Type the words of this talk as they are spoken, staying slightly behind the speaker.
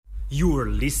You're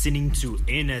listening to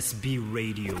NSB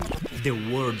Radio, the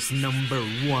world's #1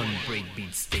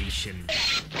 breakbeat station.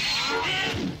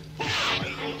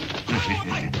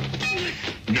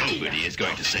 Nobody is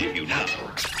going to save you now.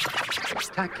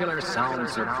 Spectacular sound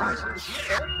surprises.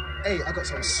 Hey, I got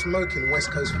some smoking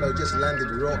West Coast flow, just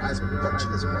landed raw as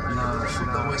botches, man. Nah,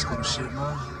 fuck that West Coast shit,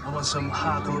 man. I want some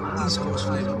hardcore East Coast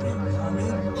flavor, bro. You know what I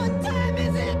mean? What time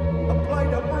is it? Apply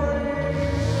the brain.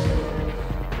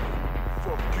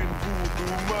 Fucking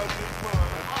voodoo magic, man.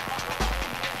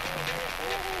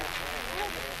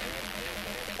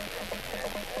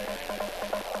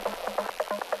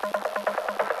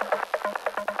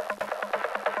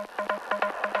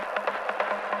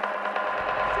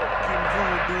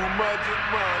 Magic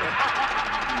man.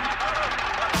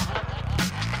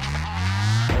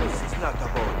 This is not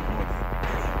about money.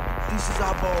 This is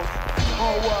about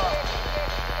power.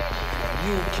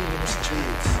 New king in the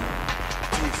streets.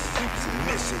 This is a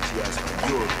message he has for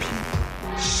your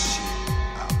people. Shit.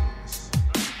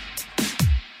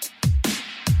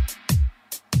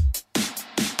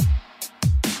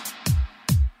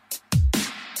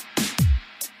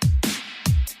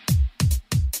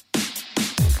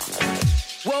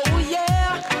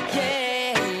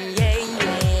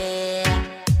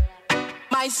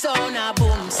 Sound a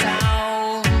boom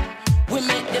sound. We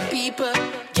make the people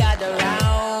gather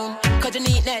round. Cause the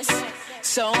neatness,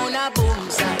 sound a boom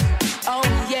sound. Oh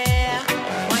yeah,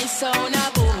 my sound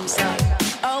a boom sound.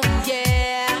 Oh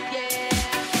yeah,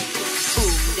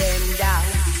 boom them down.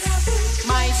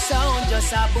 My sound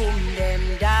just a boom them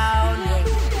down.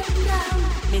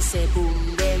 Yeah. Me say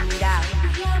boom them down.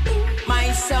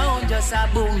 My sound just a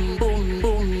boom, boom,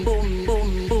 boom, boom,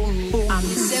 boom, boom, boom. And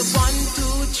me say 1,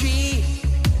 2, 3.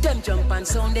 Them jump and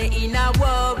sound they in a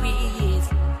worries,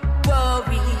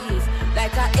 worries,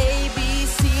 like a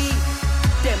ABC.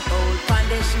 Them old pan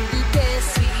they shouldn't taste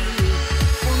sweet.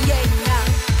 Oh yeah, yeah.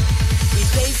 We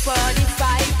play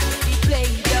 45, we play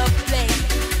the play.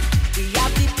 We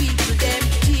have the people them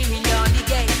tearing down the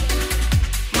gate.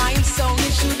 My song you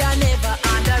should have never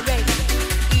underrate.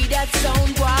 Hear that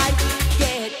sound boy,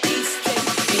 get this straight.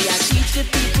 We a teach the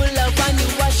people love and you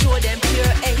a show them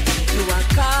pure hate. You a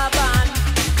carbon.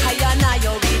 I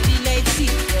originate see,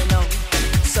 you know.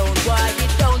 Sound boy, you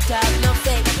don't have no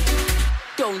faith.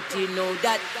 Don't you know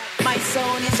that my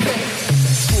sound is great?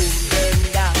 Boom them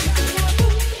down.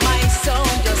 My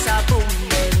sound just a boom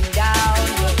them down.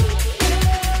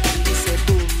 We say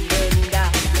boom them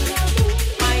down.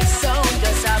 My sound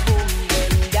just a boom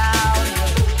them down.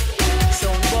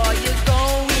 Sound boy, you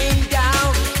going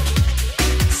down.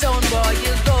 Sound boy,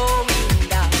 you going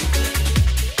down.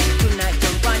 Tonight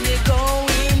jump on you going.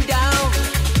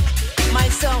 My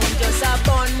sound just a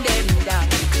burn them down.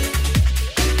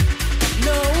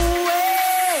 No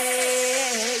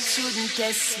way, shouldn't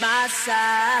test my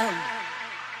sound.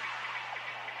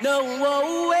 No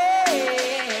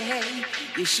way,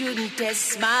 you shouldn't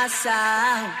test my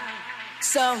sound.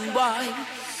 Sound boy,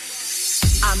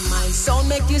 and my sound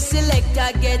make you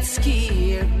selector get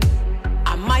scared.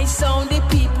 And my sound the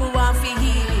people want to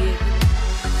hear.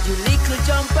 You little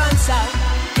jump and sound,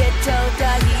 get out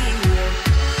of here.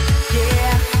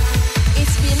 Yeah,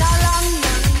 it's been a long,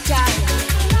 long time.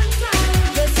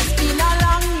 Yes, it's been a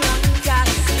long, long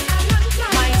time.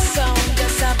 My sound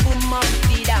just a boom up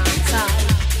the dance hall.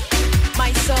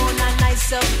 My sound a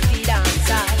nice up the dance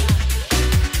hall.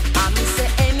 And me say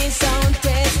any sound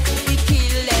test, we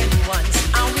kill them once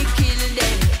and we kill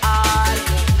them all.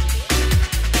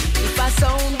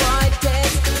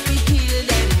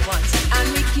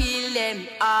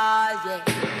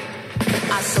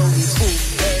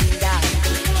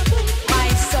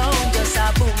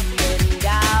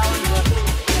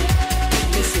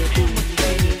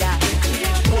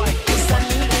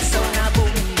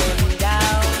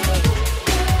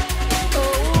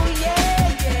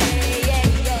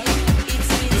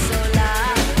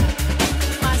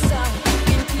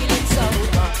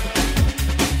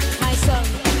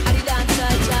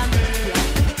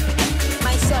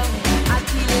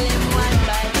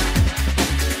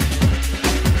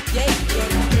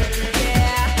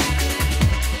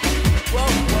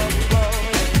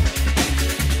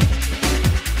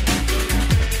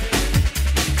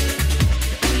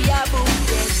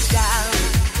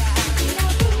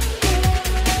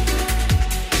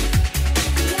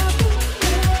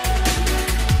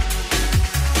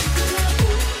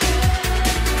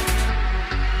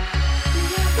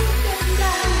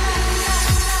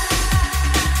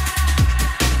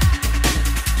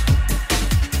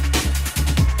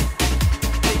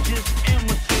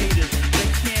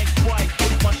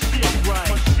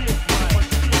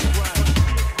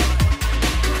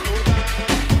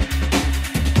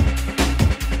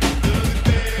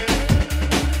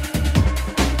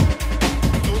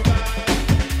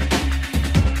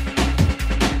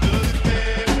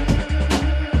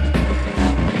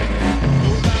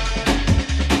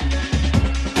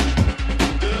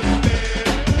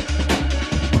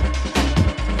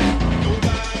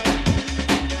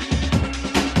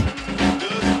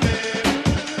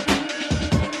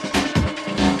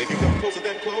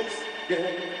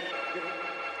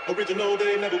 know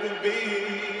they never will be.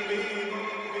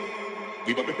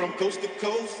 We bumping from coast to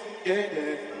coast, yeah,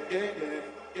 yeah, yeah,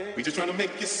 yeah. We just trying to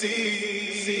make you see.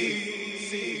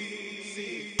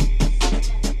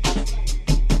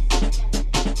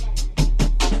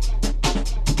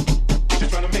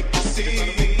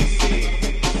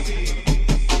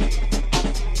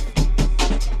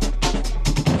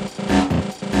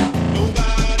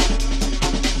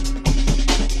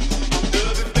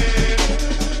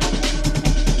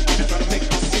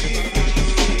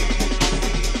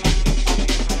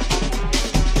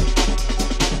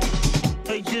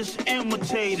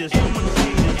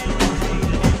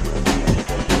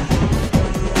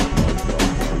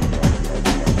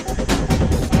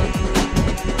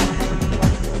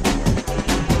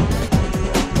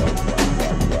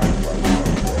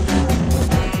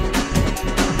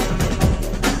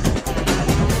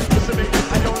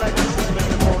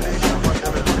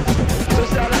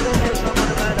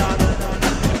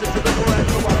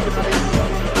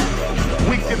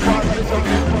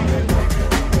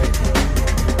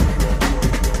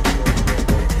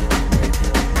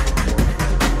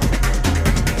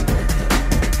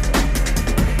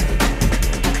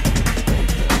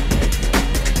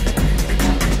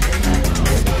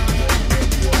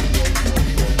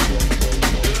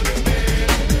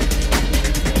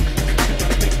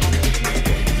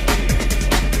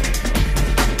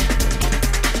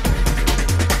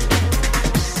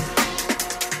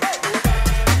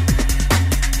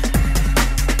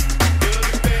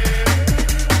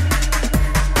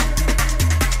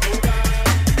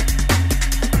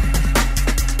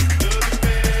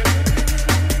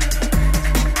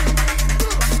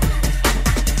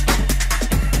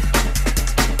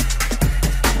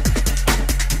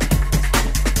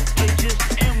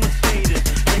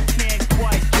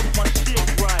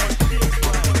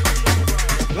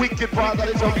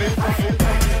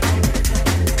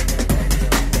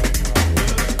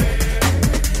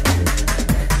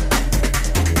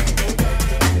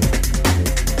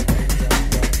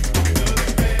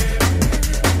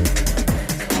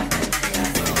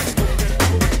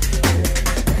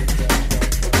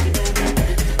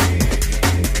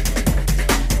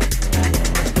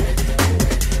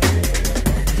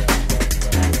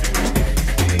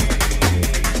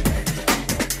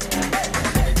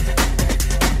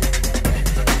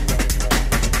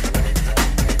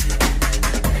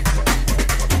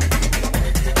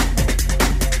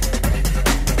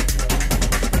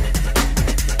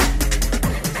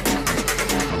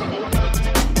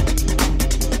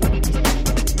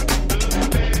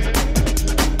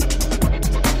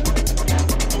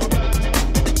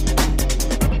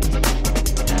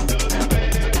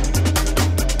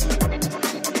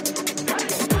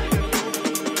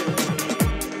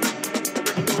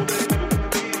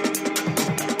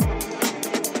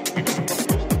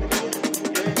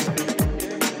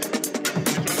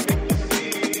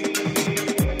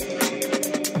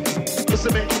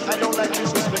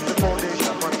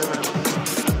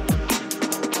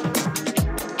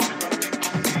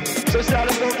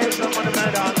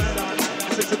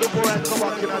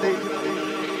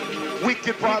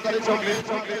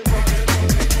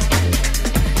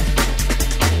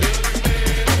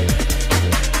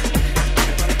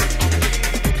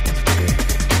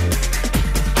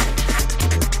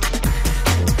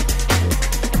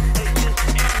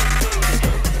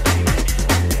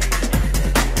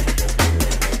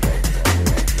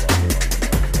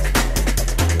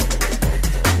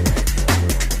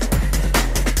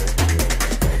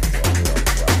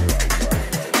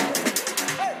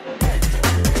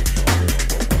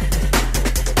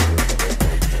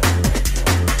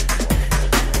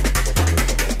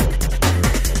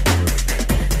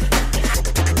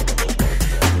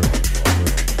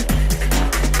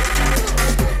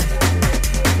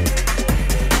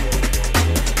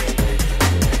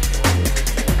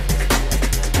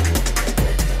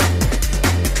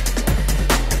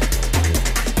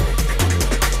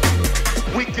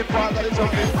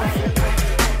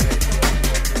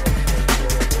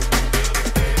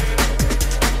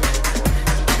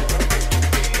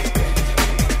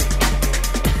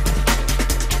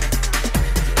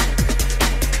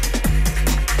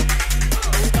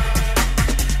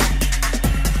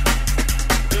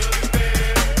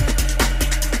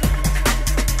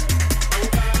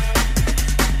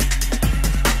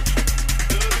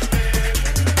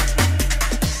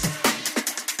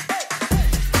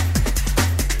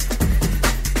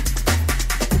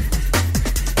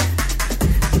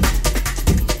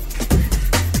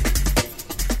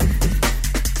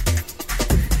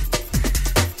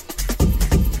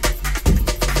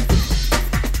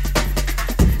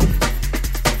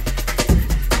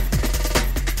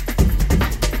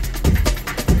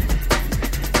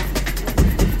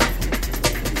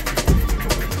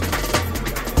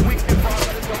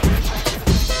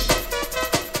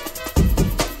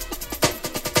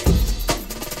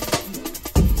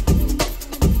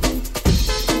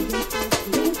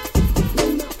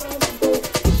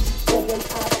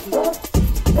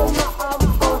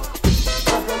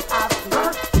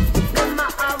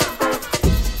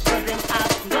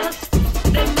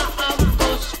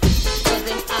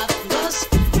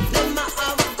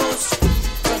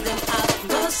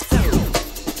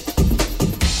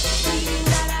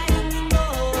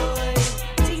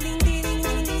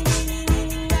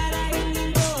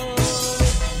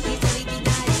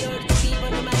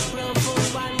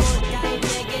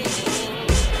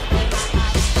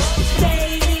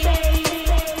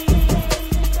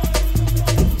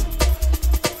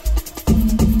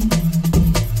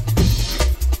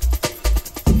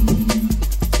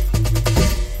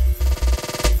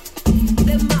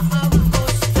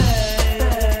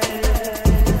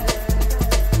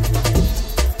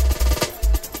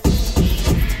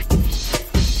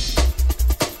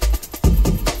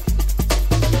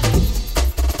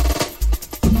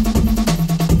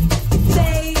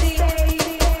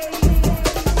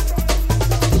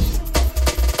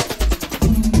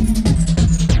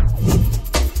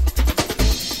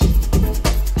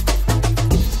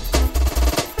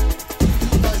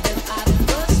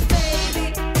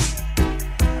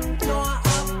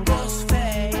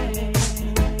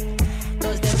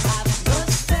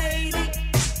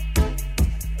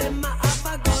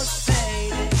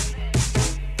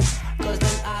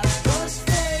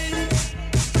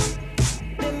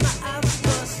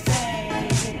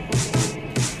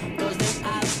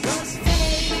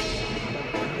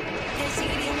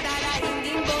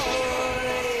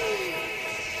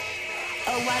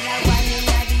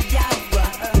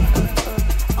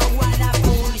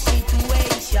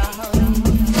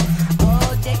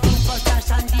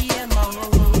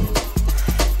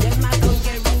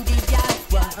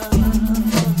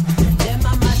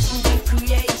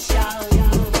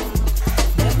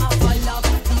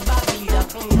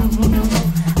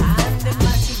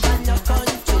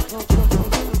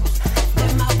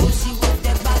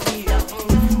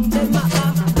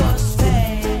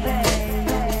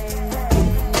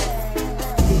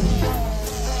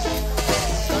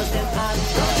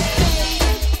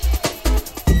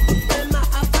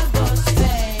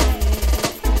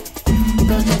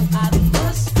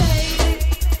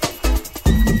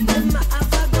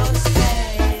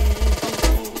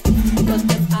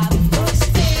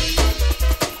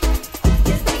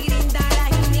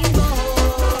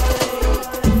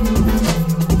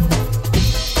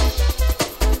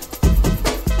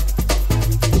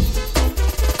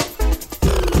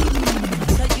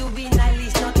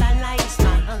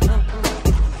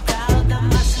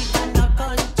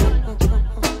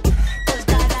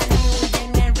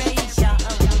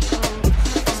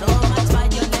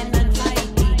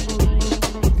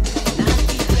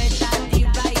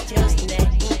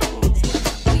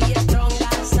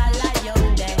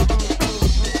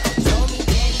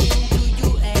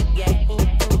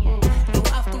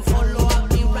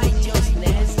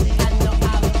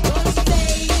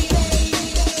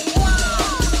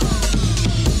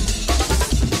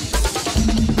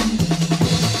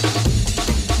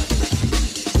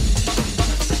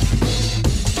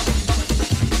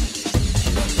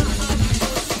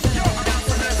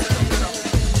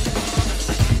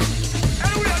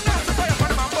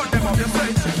 up your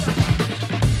senses.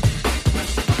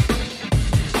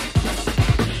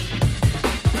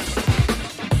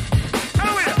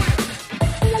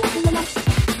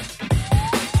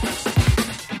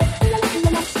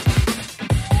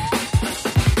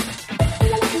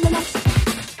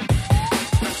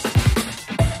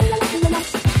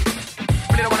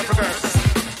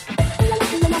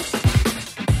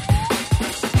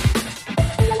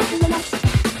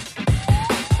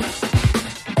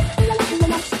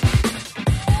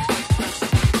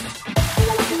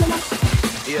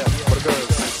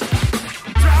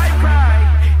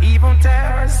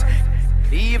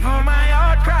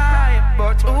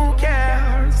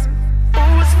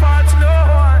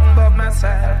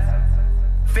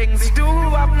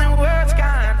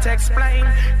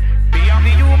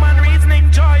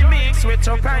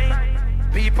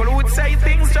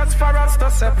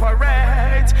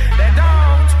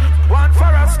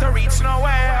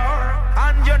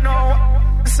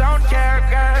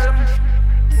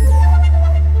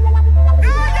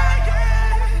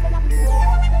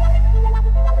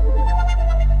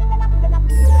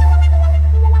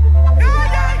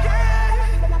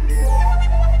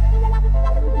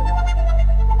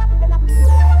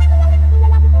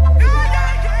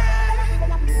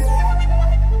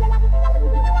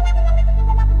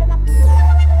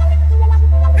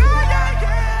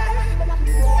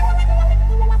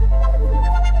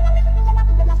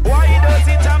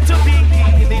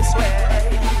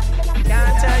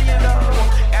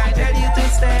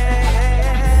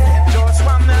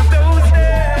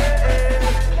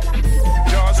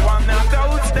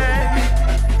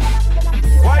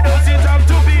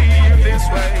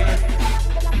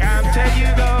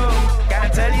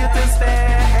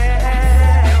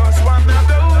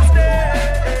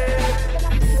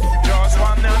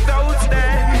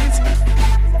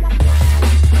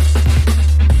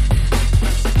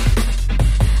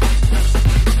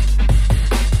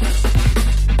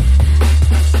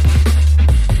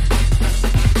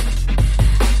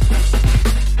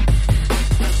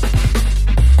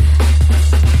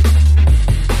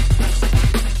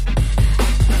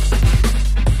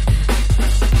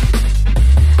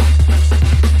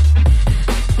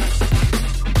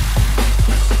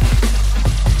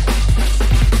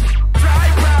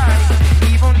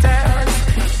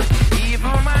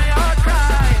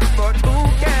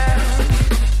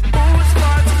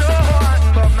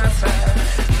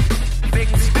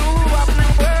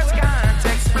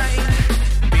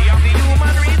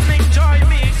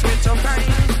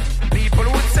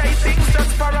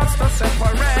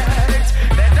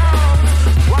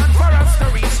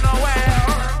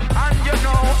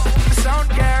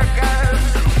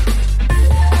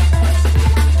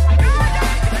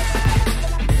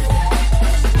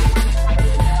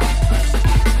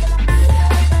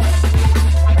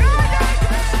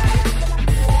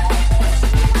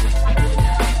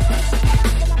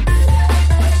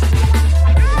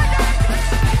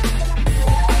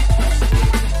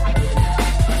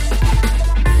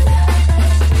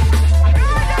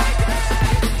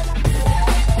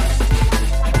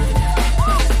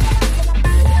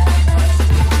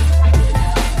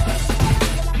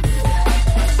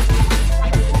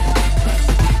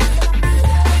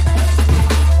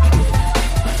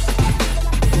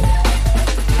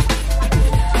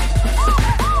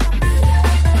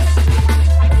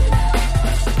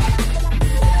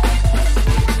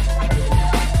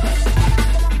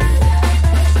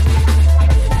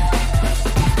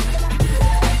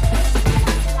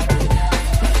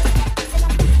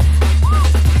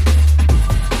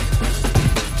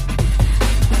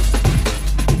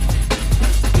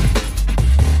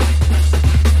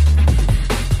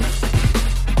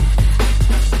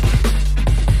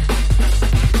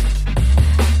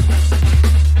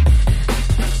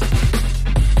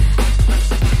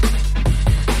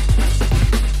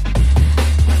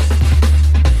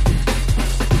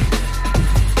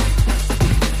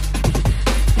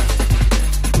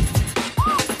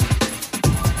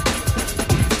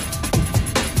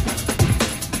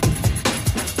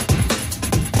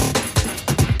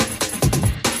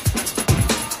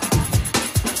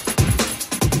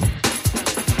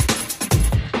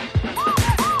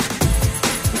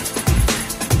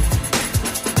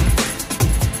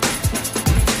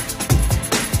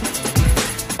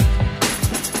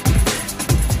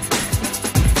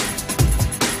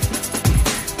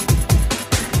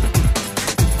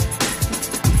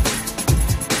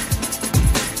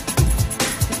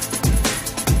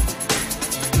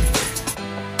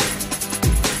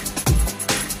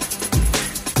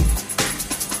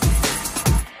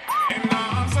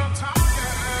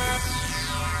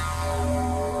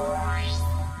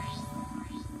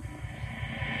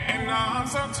 I'm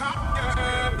so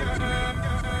tired.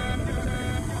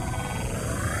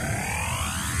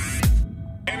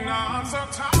 And I'm so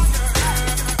tired.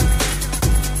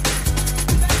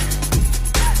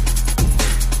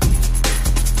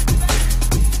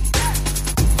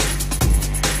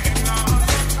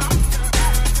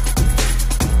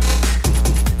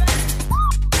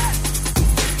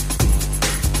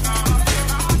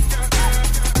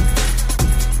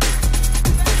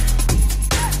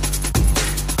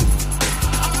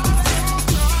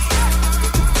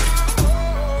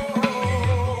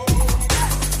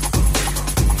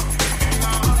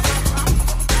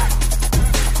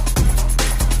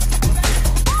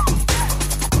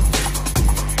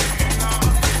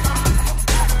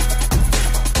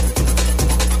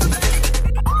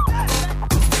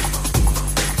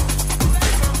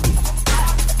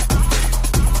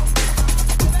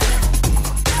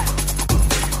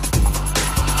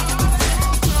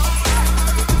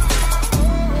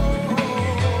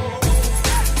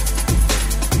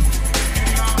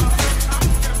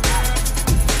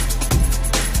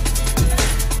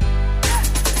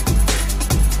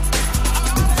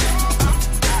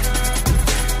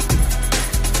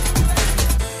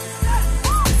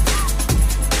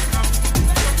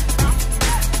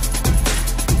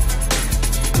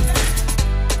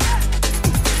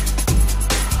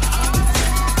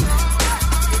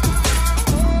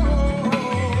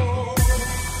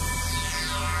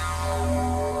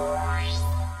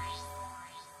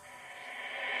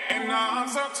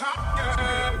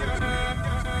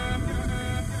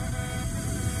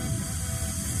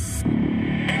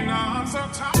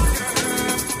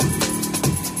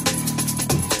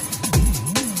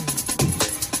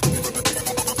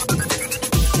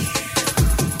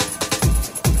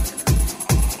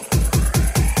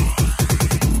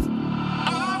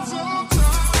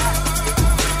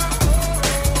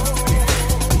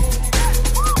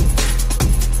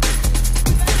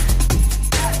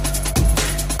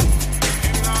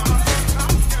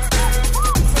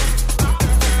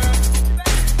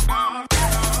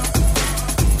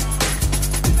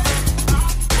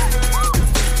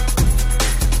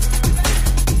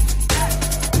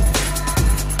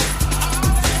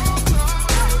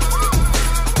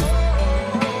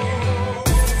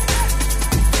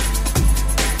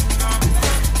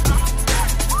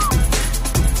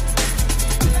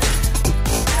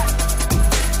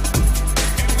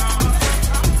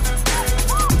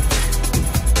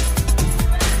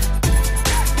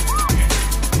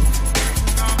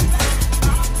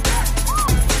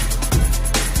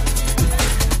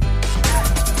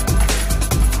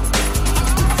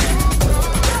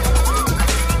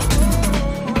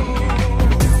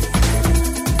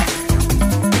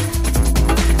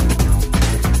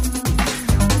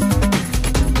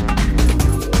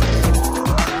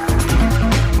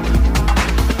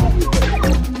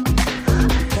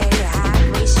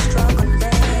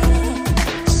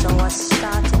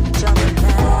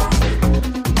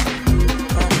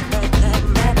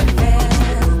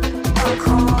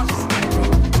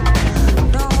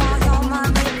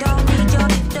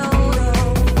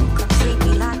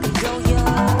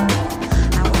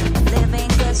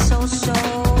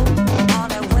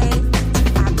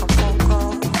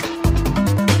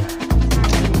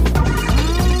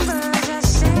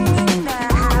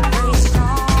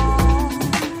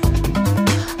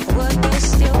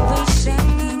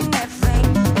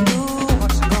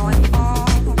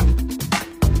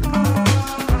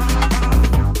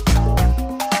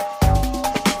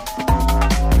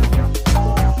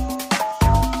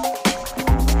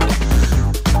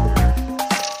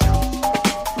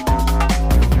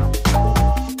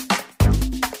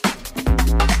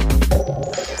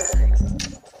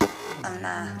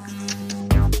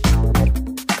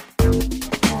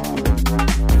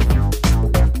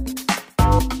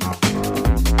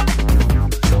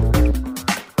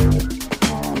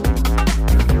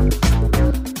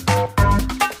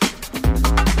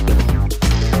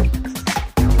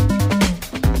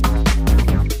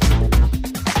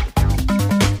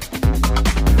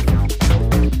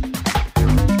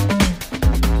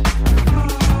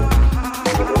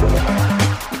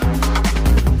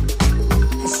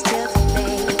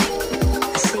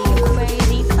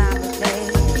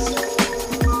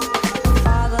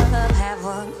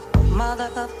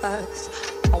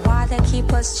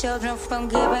 Children from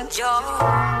giving joy.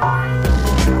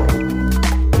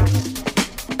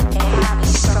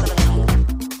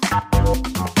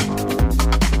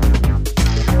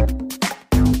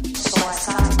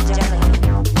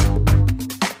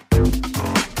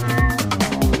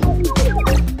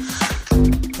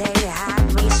 They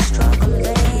had me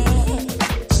struggling,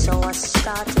 so I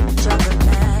started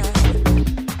juggling.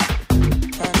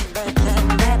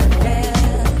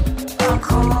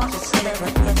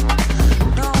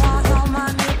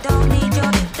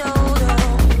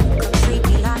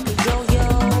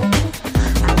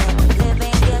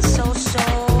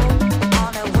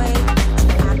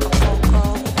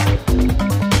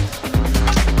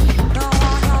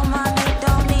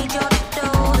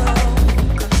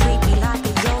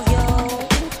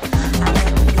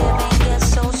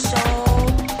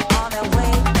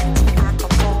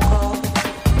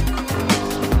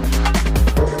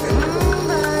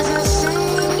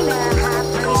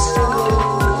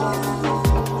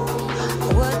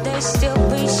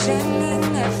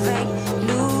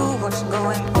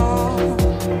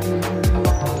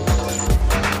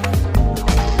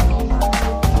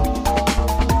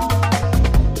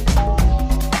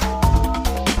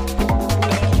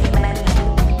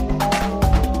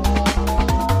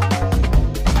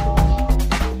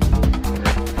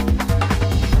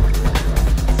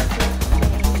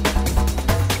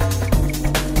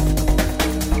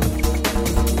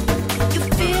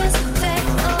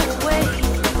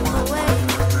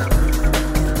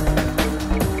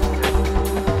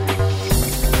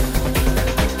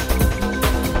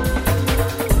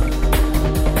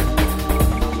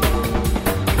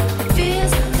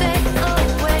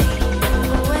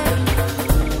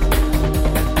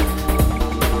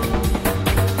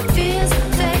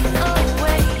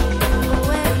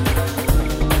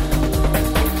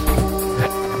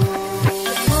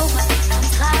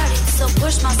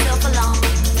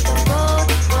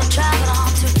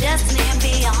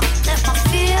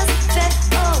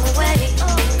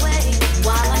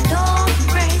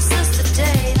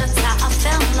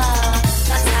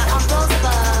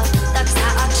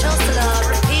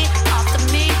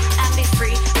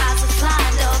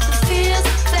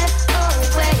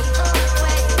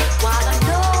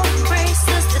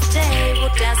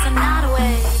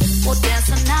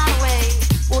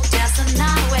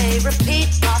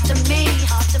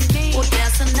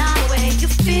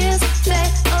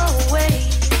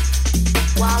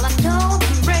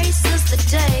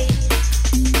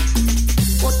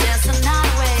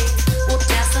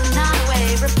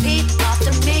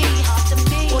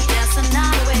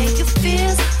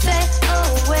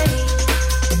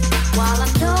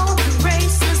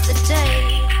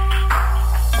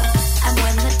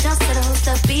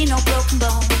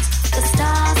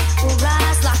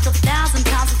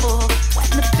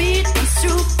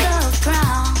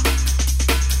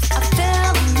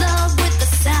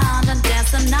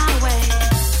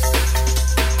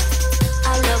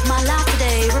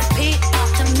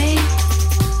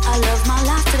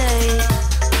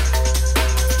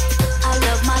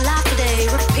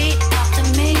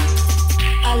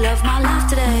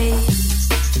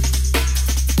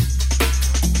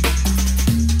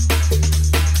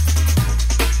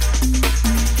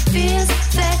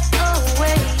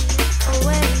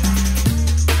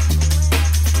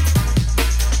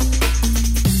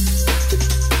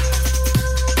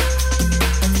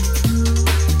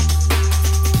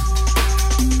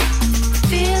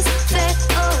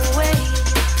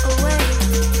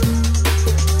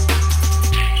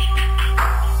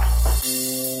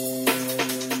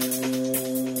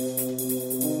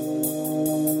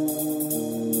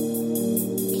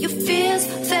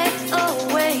 fears fade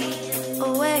away,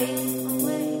 away.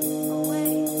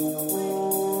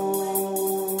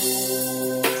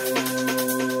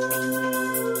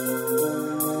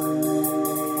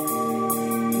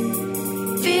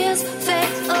 Fears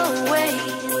fade away,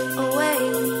 away.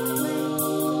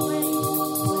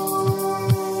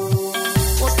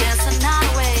 We'll dance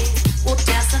another way, we'll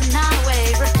dance another way.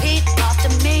 Repeat after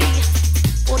me.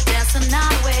 We'll dance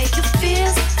another way. Your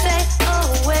fears fade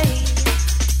away.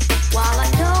 While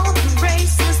I know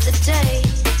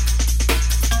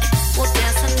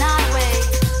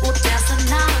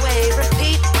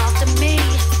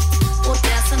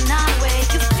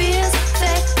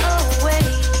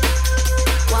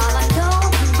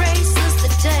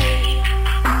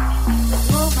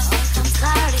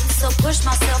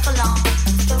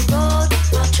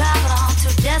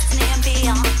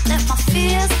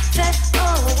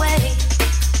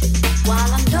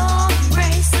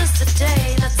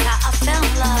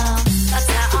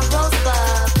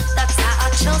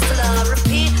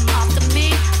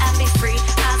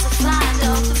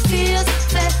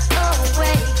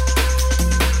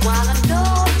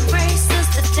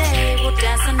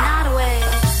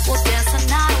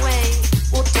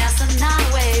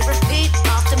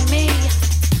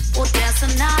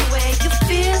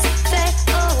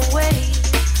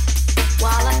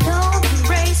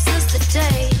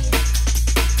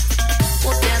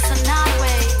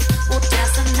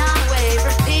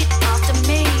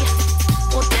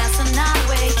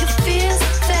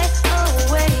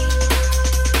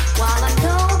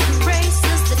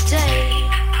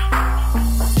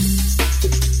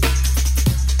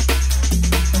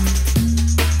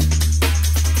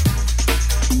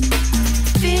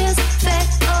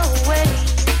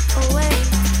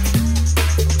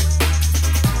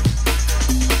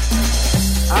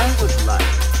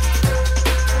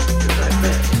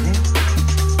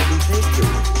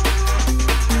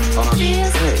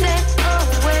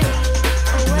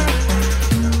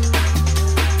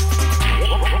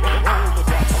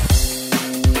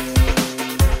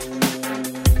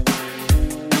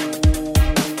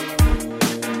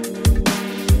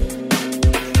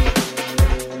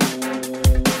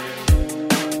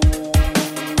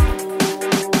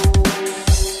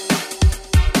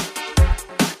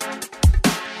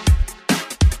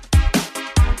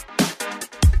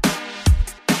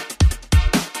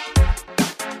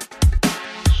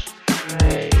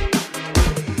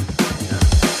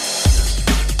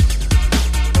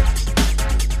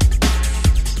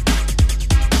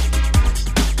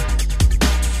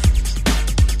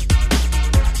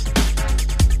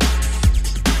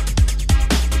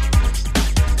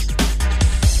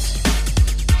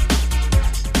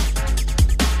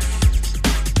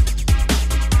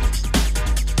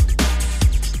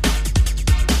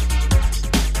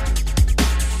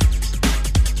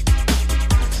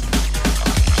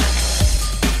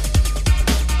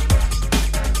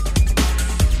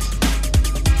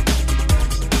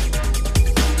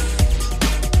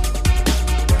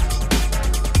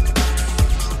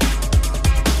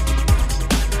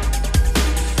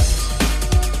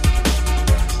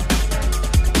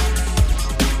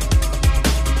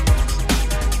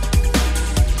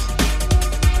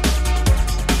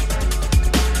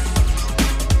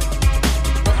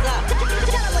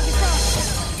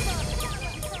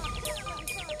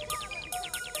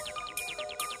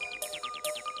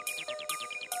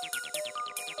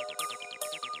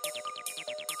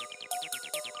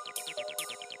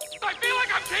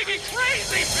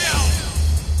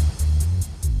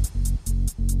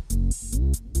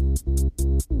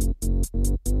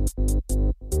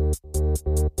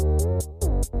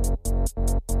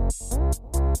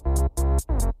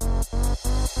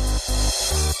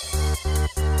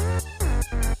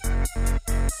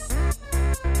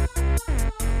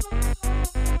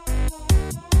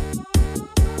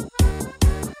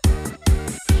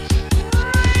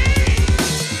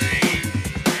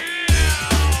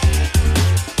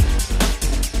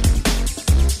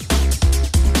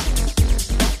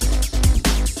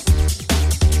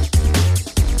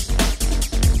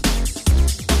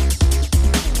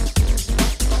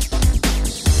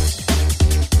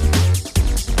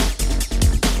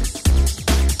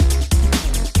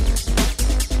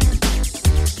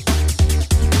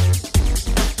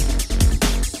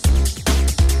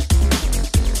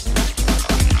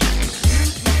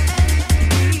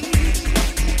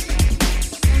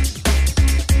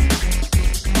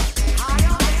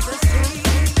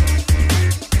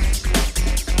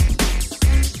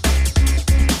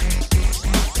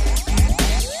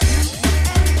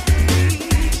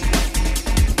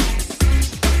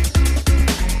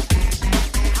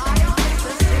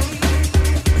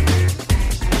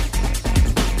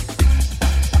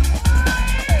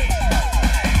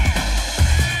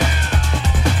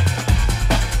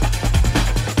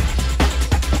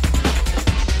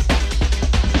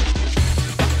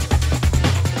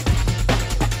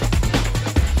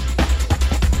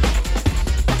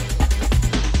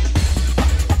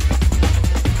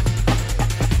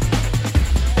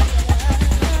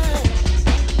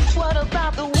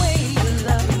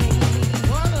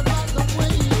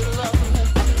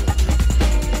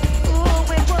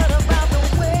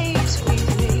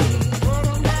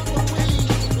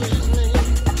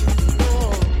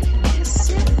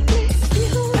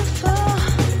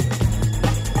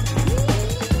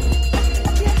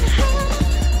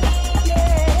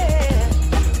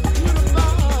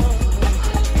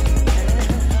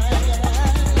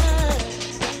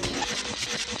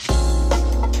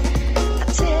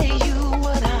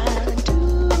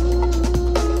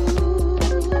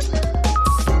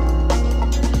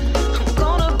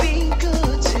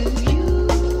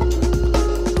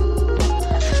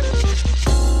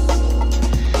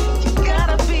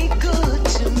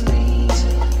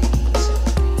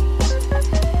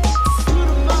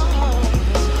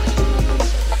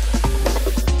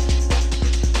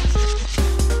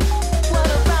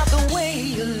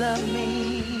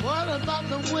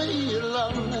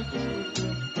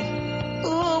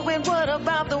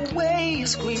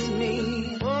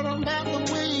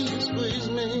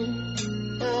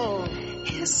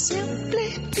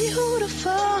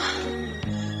beautiful.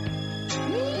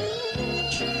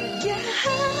 Yeah,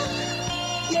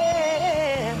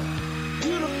 yeah,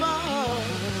 beautiful.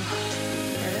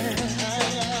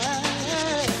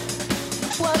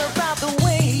 What about the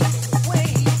way?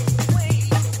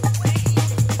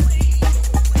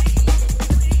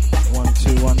 1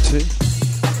 2 1 2.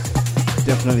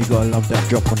 Definitely gotta love that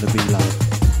drop on the beat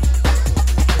line.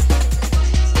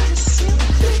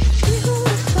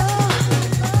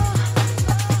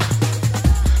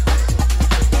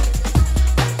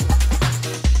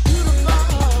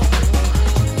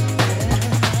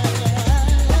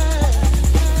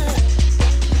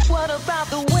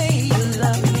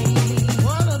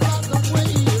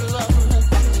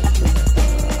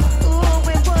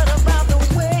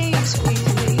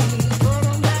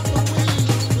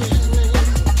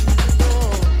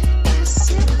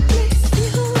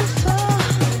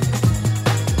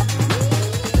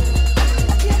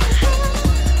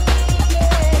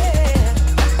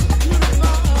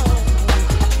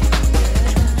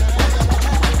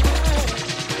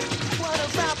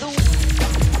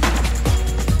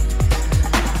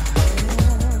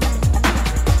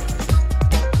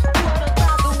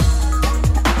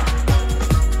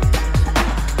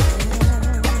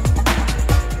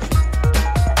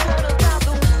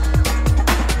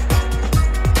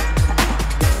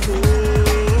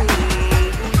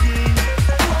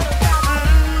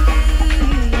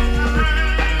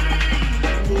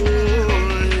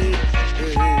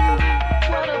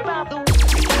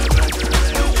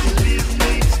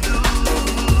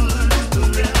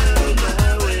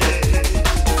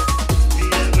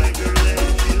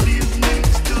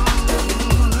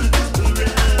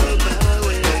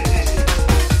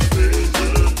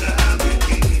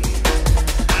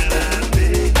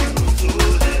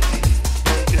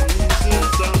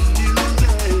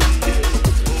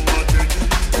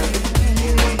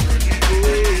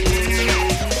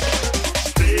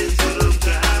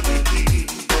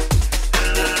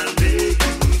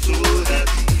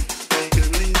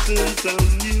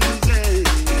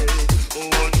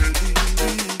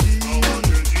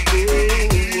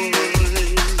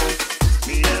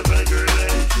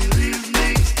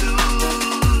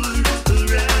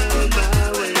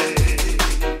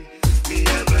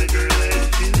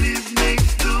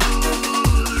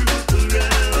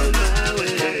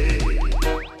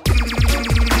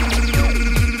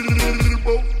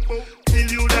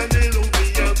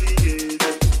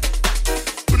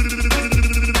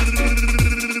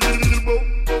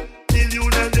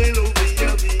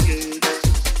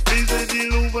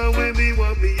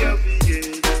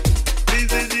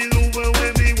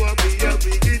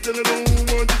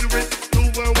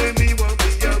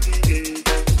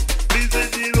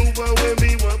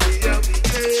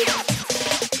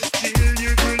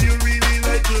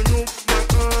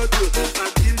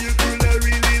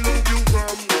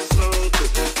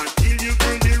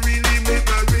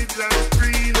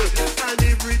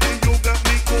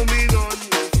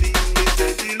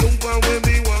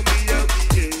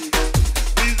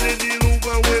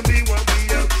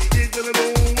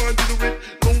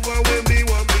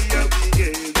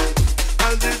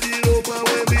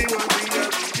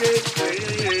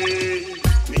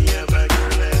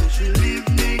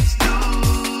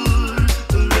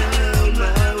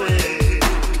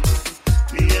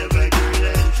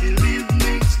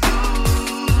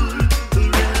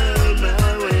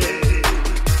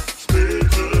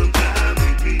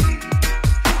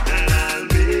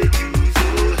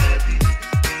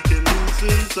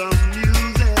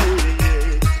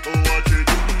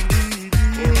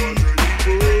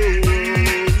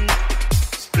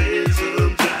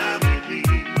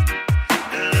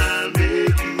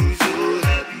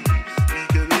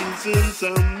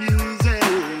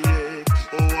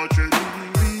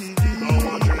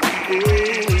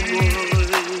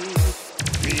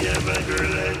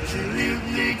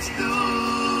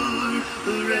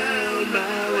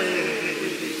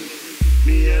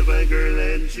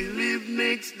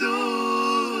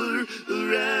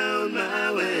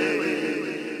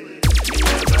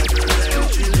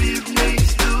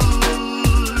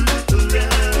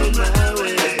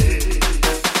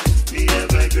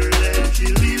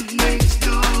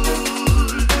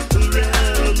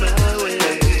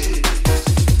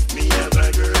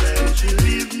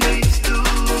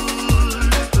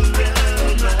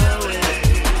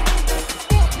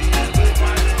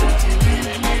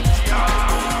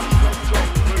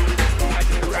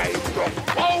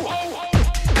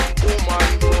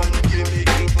 Give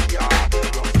me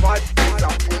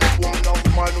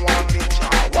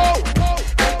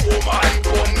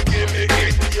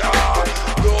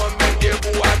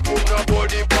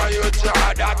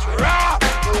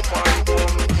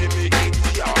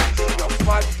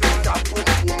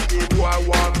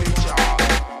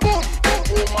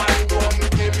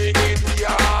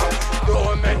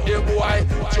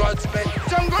judgment.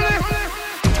 Jungle.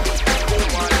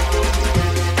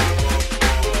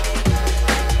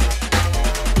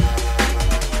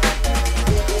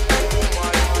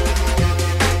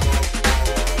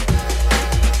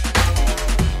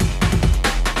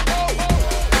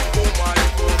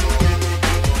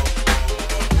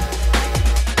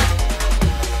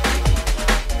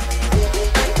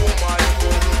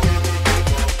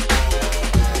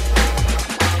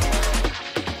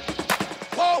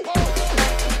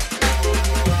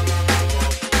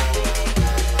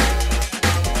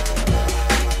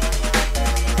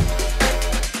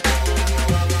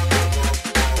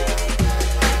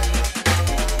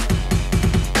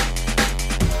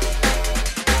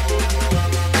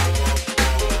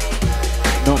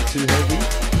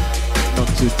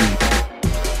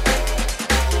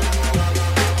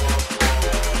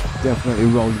 Definitely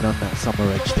rolling on that summer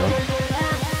edge though.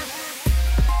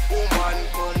 Woman,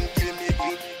 come give me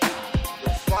it. The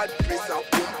fat piece of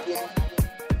pum pum.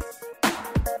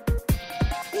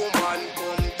 Woman,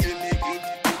 come give me it.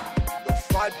 The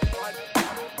fat.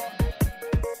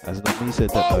 Hasn't not me said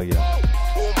that though, yeah.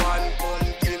 Woman, come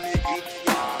give me it.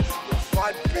 The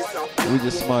fat piece of pum. We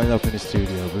just smile up in the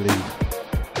studio, believe.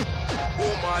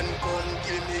 Woman, come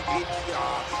give me it.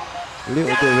 A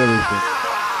little bit of everything.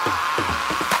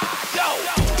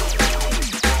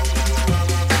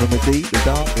 From the deep, the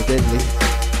dark, the deadly,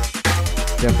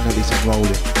 definitely some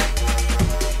rolling.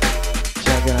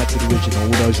 Shout out to the original,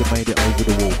 all those that made it over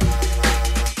the wall.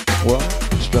 Well,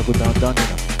 struggle down done, you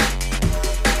know.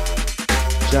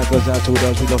 Shout goes out to all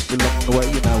those we lost along the way,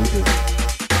 you know we do.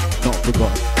 Not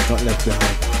forgotten, not left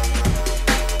behind.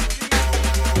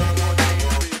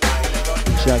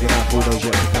 Shouting out for all those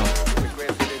yet to come.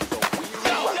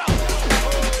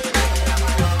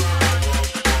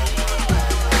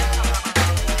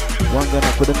 One gun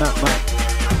up for the map.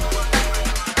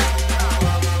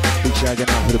 Big shout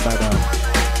out for the bad arm.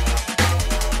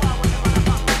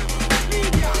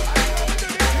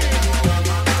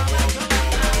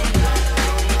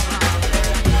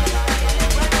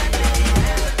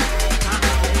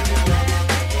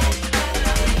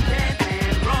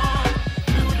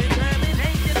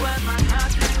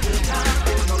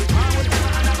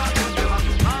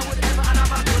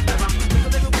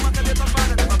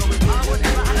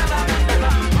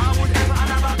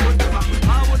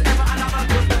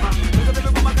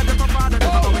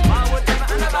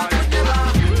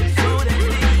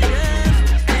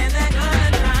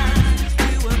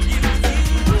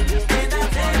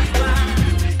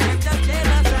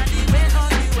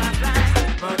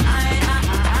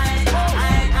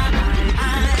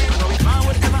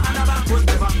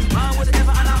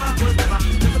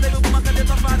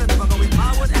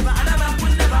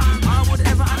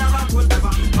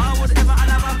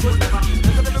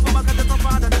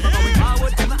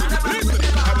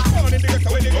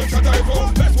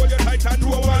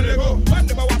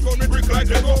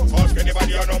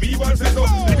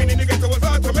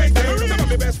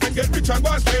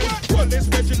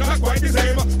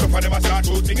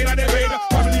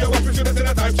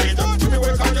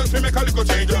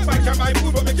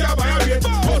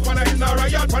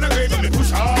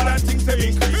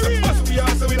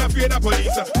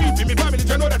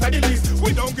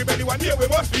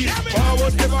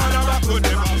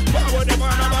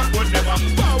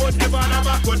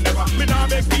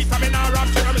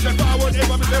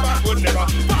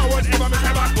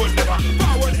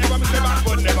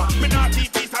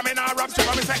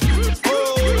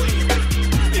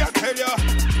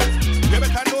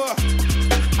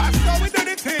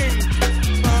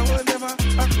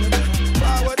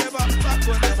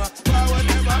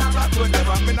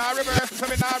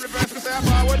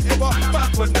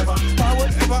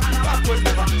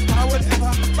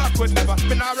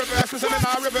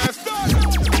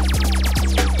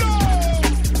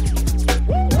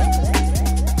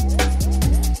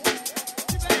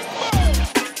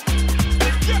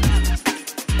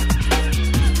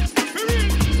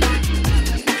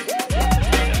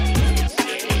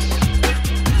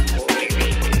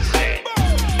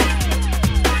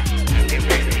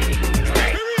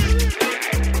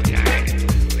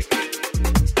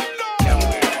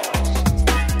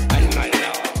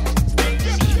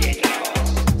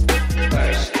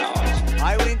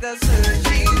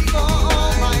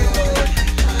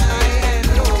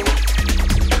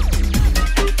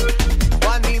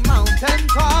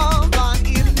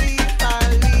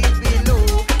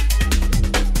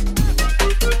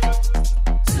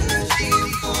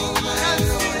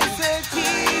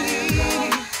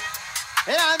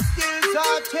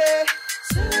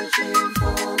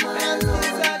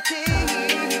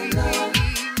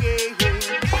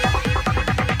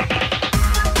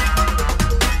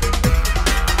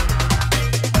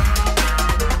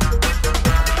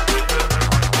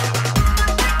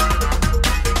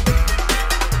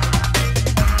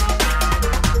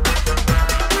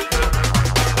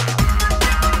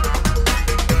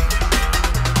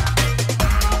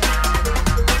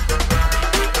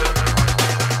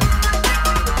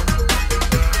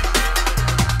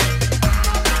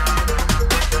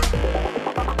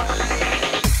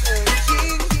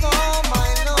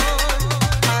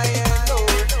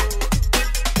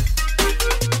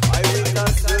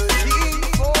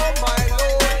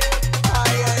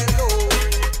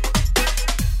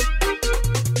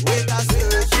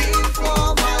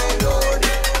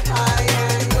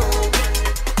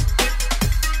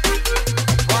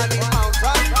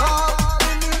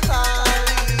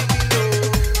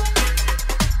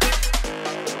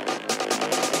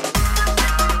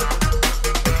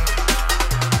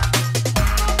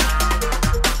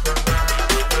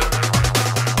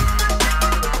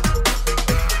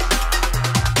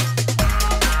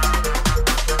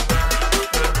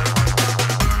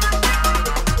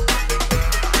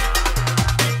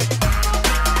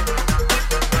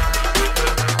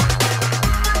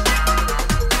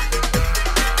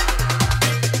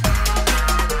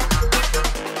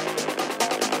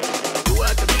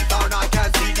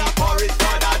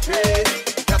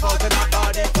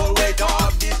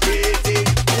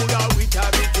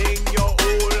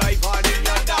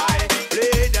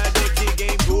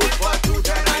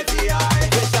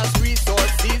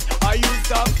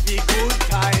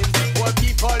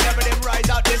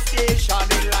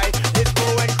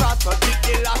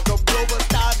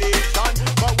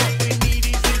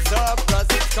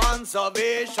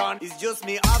 salvation. It's just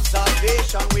me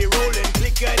observation. We rolling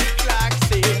clickety-clack,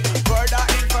 see. Further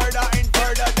and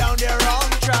further down the wrong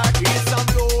track. Here's some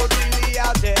load really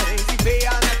out there. Easy pay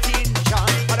and attention.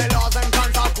 For the laws and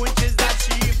consequences that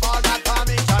she forgot to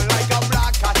mention. Like a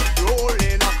black cat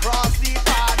rolling across the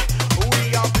path.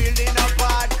 We are building a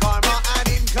bad karma and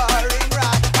incurring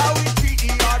wrath. How we treat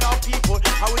the other people,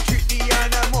 how we treat the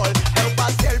animal. Help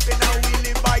us helping how we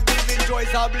live by giving joy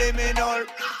subliminal.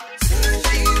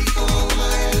 Searching for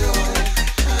my Lord,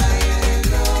 I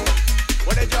know.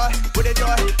 What a joy, what a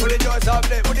joy, what a joy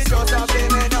subliminal, what a joy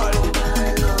subliminal.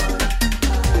 My Lord.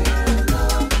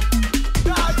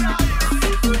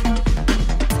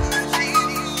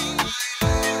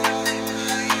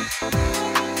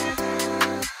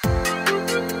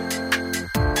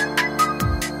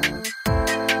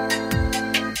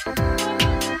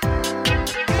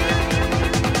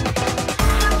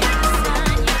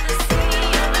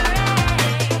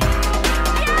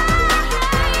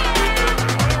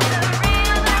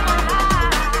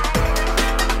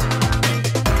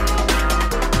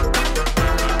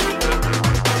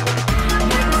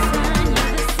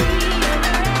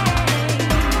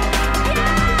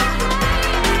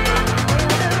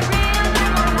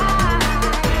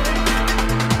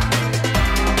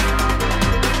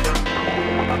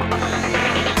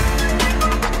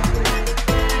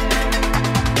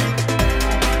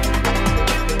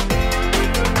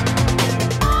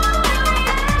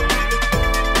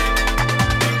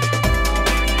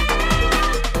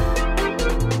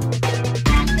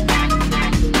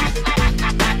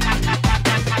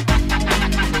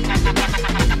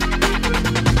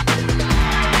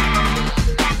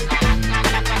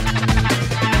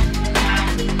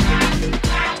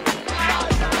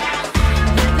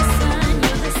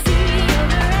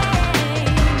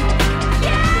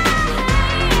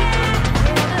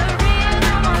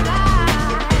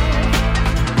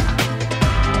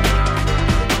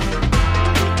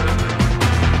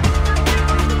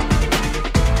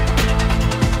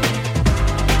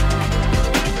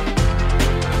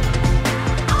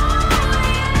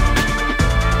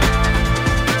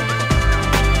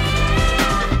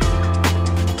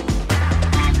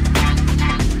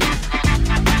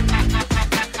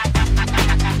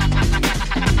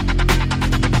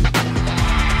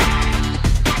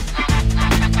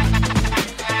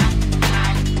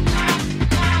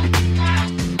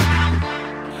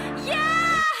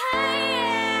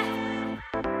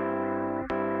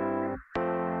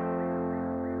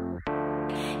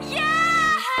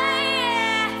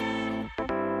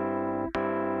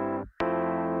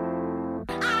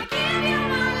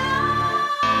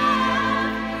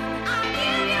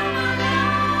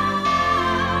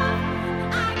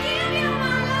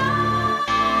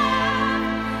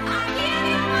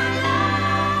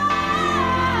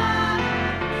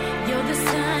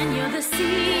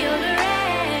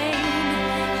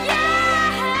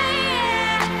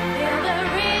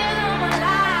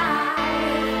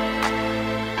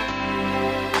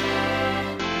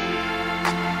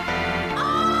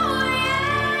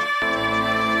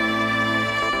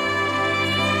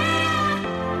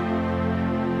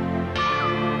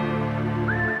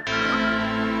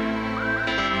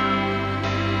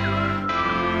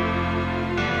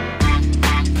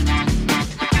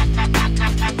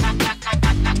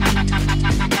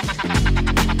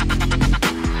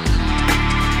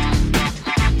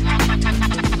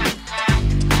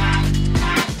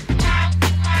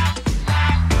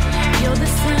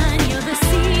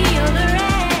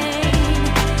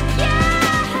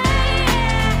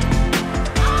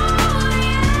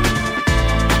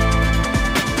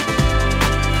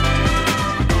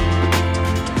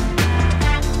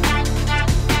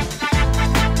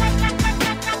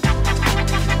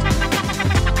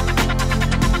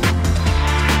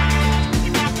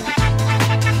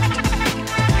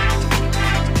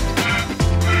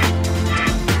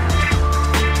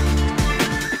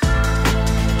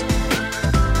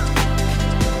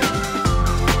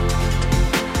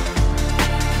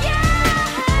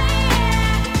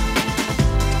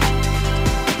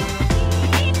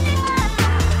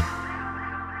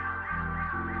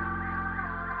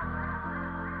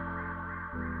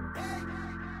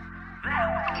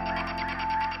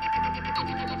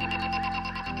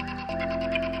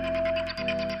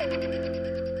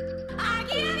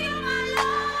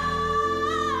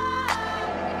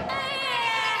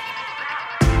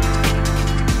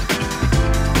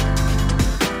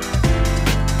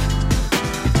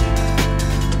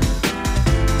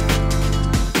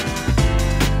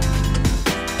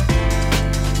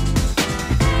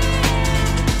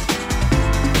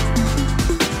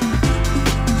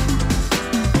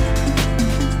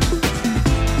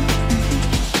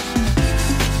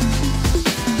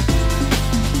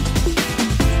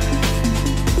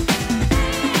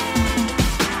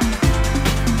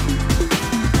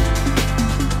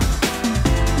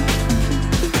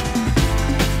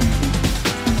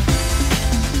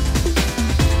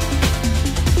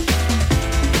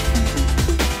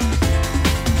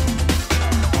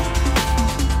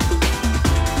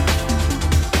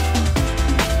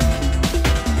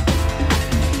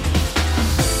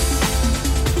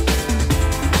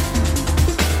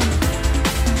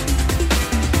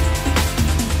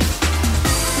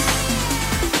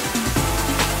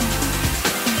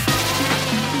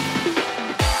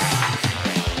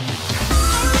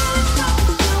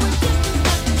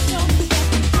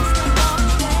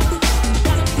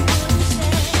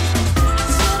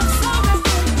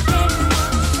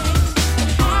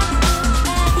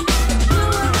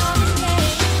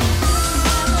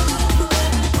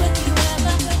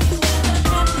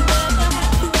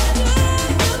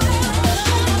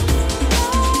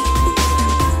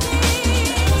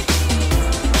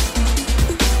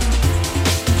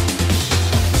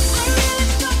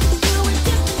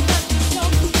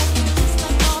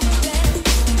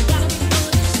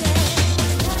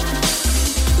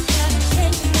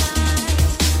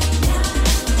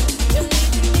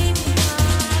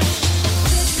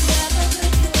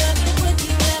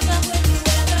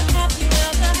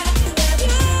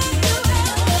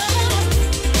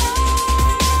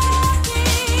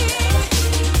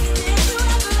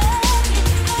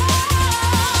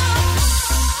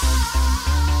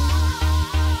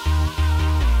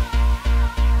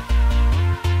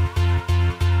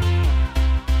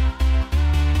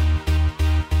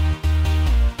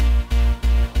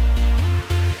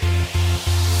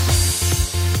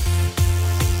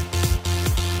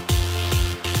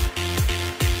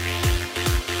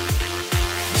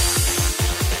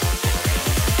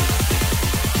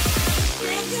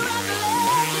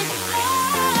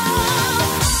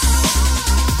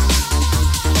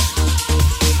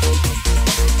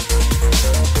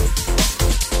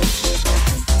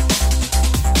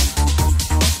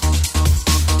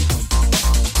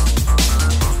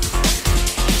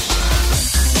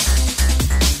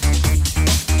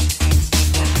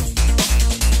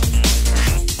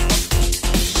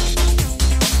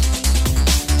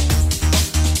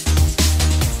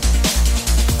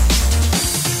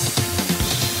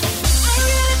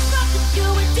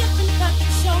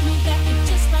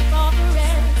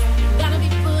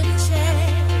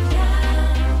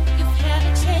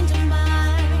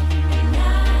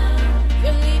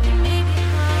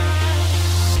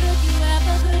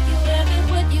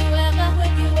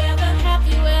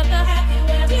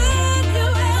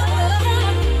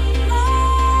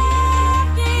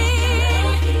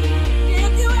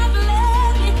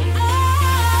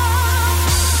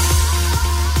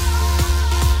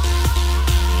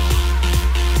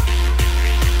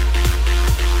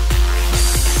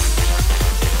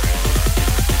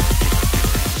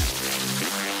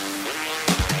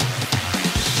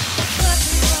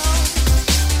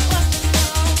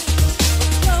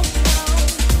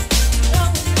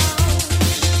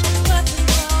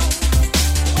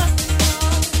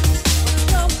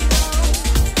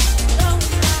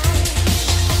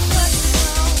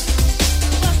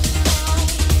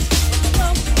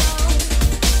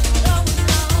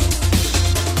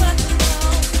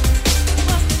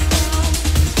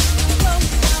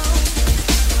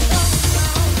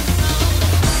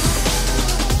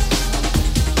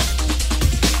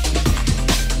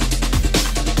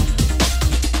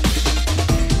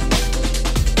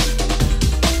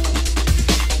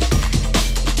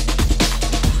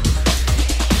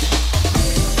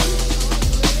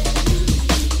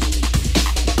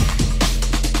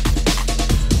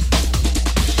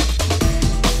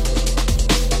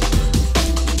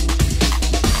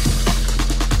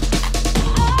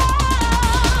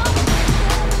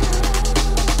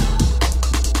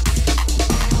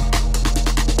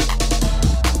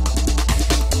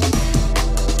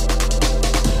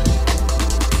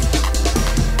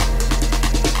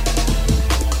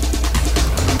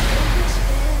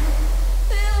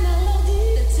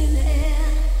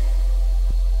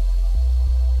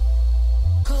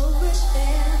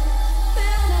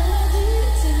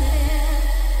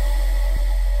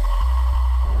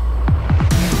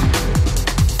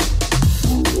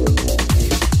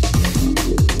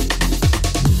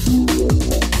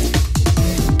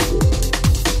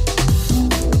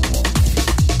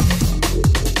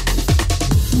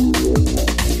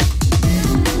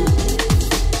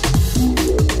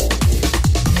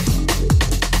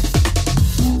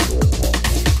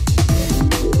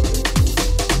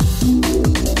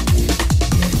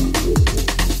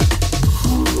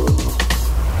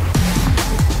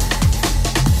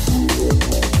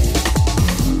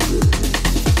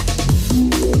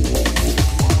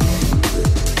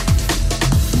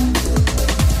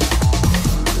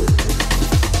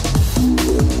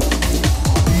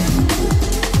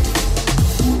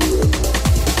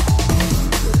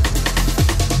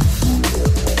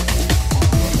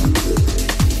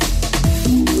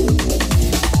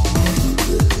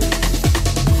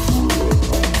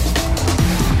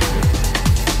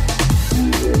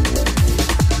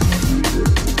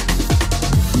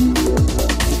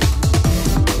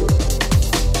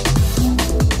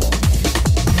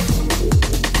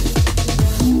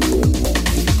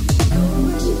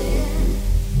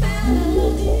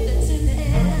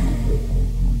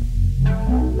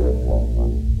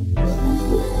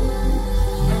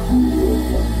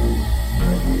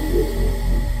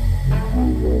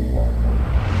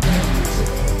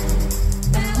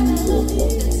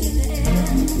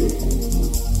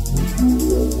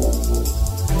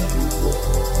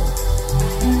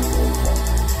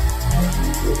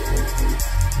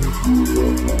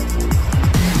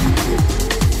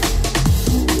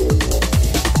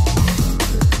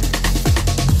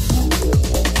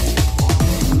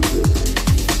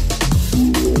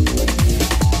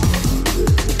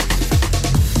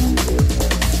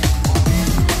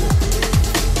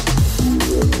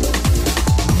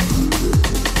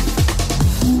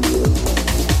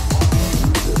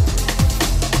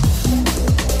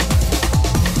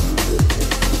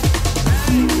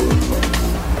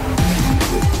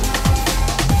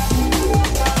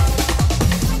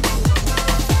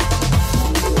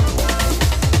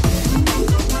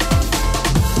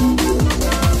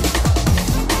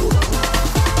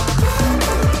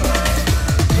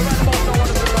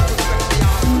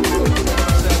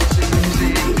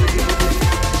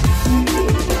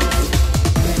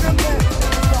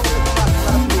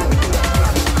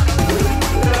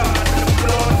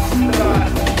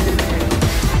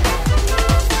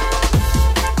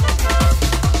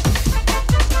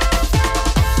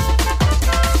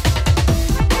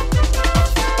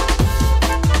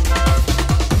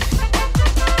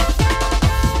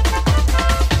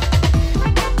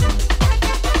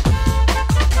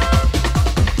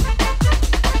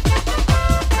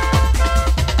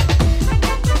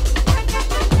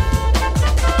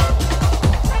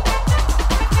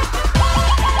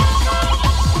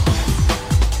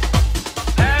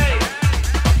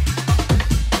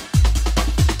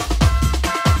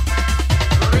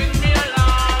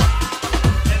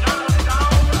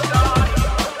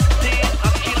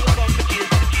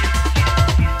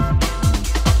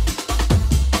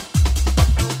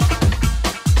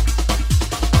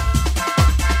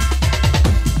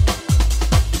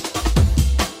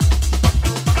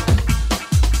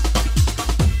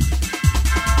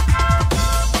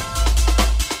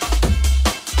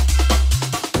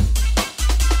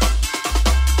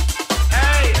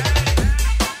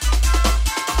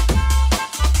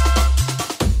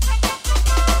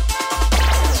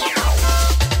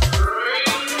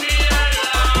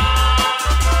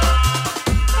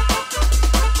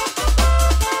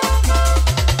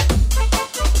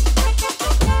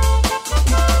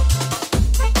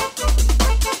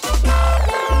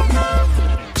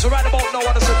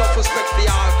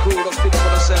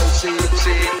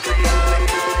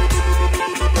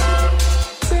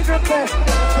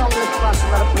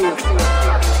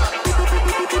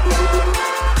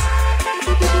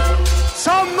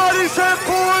 Somebody say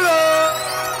pull up.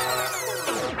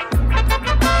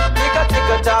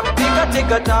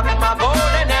 Tick a tock, my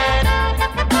golden hand,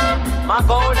 my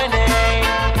golden hand.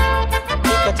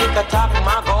 Tick a tock,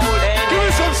 my golden hand. Give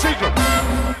me some signal.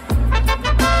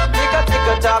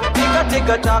 Tick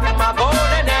a tock, my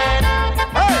golden hand,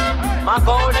 hey, my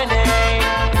golden hand.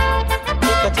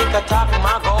 Tick a tock,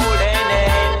 my golden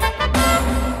hand.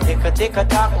 Tick a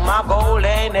tock, my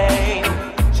golden hand.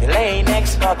 She lay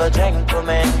next for the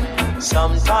gentleman,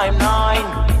 sometime 9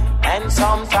 and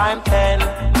sometime 10.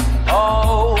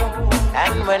 Oh,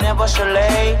 and whenever she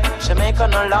lay, she make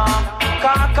an alarm.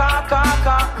 Ka,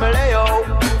 me lay-o,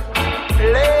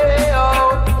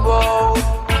 whoa,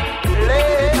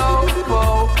 lay-o,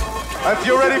 whoa. If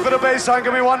you're ready for the bass line,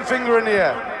 give me one finger in the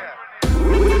air.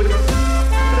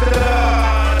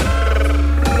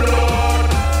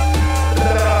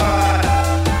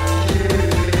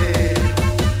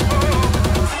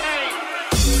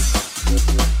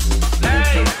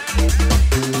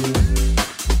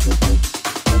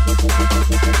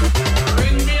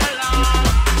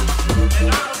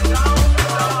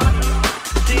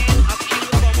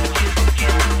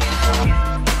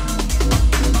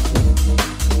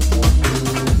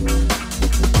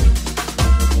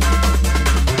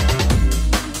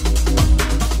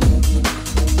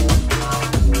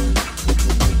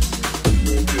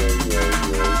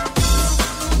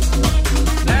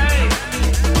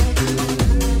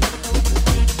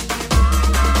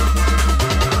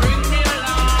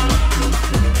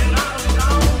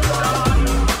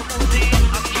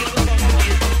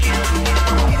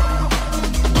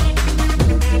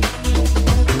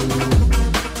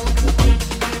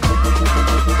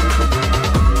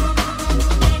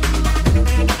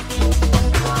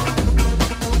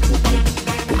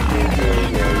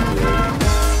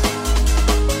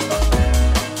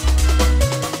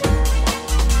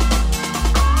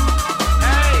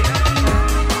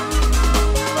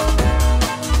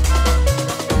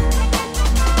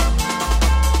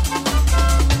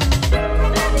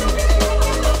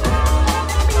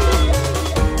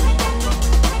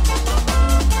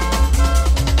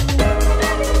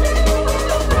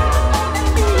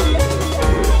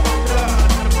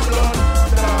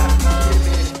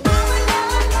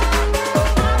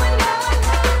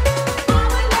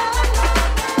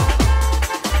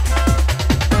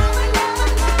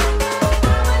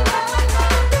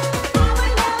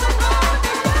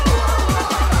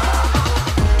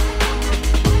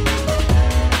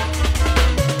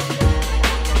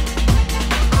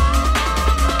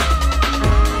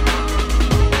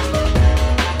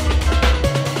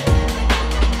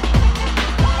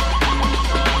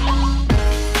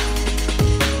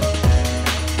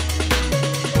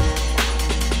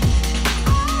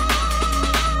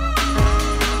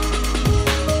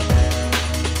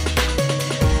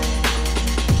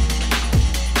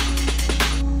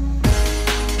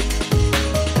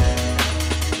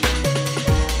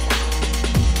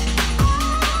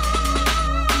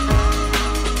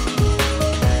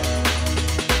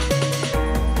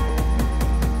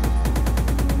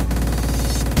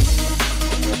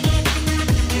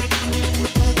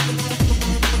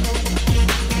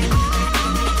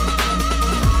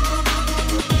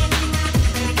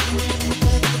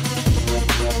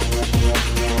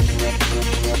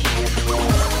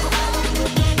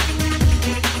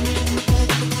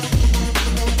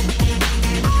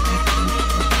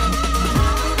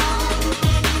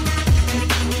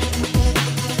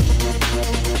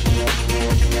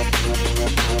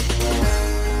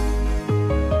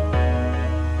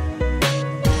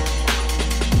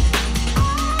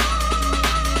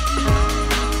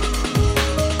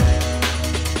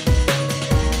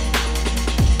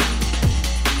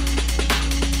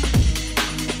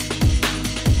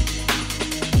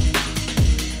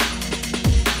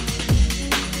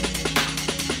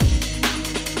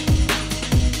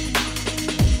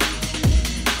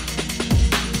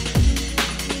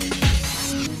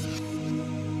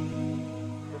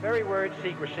 very word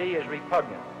secrecy is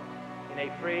repugnant in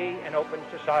a free and open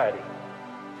society.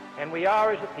 And we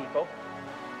are, as a people,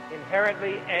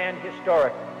 inherently and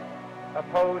historically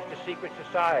opposed to secret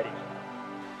societies.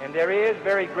 And there is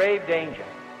very grave danger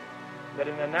that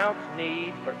an announced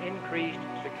need for increased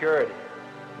security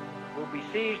will be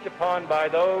seized upon by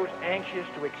those anxious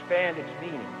to expand its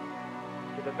meaning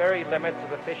to the very limits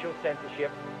of official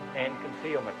censorship and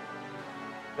concealment.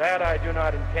 That I do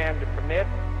not intend to permit,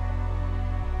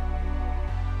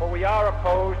 for we are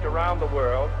opposed around the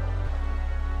world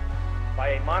by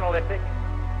a monolithic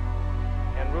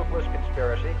and ruthless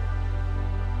conspiracy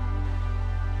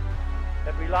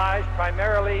that relies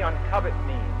primarily on covert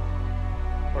means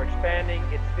for expanding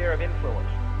its sphere of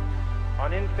influence,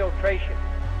 on infiltration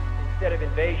instead of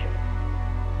invasion,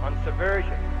 on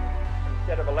subversion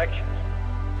instead of elections,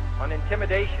 on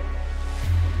intimidation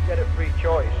instead of free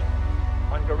choice,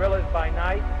 on guerrillas by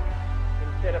night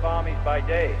instead of armies by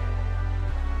day.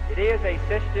 It is a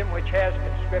system which has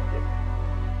conscripted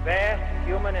vast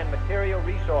human and material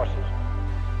resources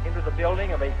into the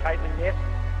building of a tightly knit,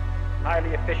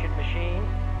 highly efficient machine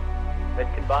that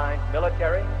combines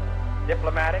military,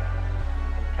 diplomatic,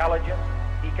 intelligence,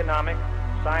 economic,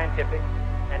 scientific,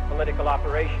 and political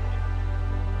operations.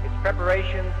 Its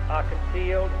preparations are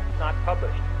concealed, not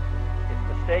published.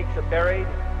 Its mistakes are buried,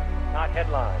 not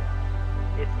headlined.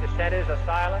 Its dissenters are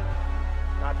silent,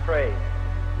 not praised.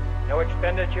 No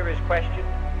expenditure is questioned,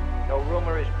 no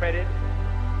rumor is printed,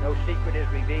 no secret is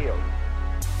revealed.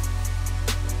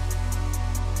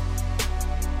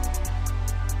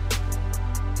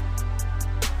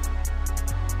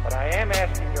 But I am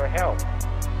asking your help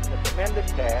in the tremendous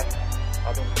task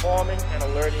of informing and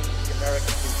alerting the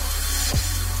American people.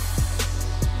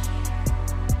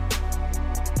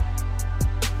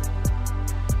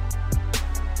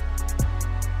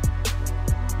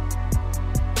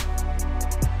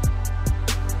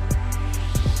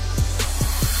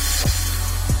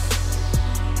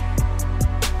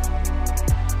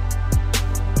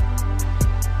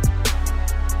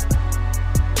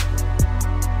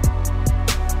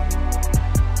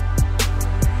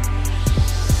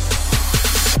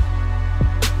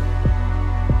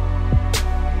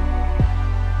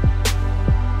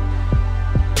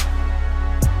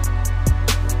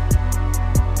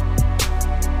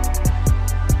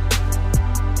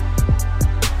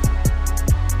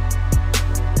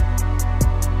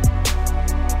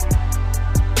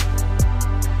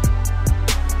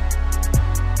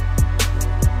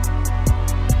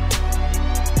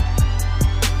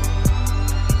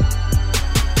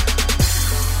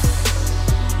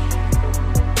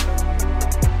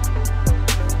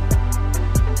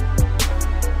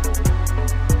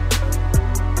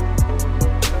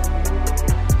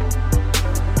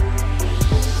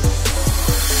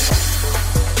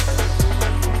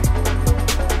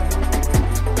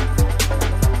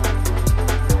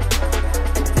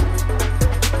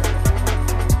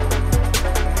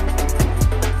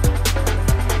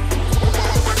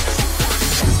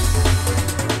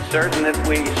 certain that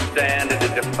we stand at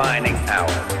a defining hour.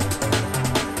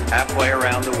 Halfway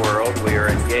around the world, we are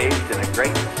engaged in a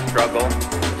great struggle in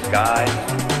the skies,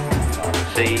 on the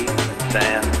sea,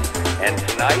 sand, and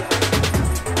tonight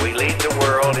we lead the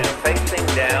world in facing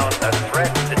down a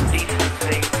threat to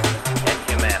decency and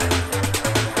humanity.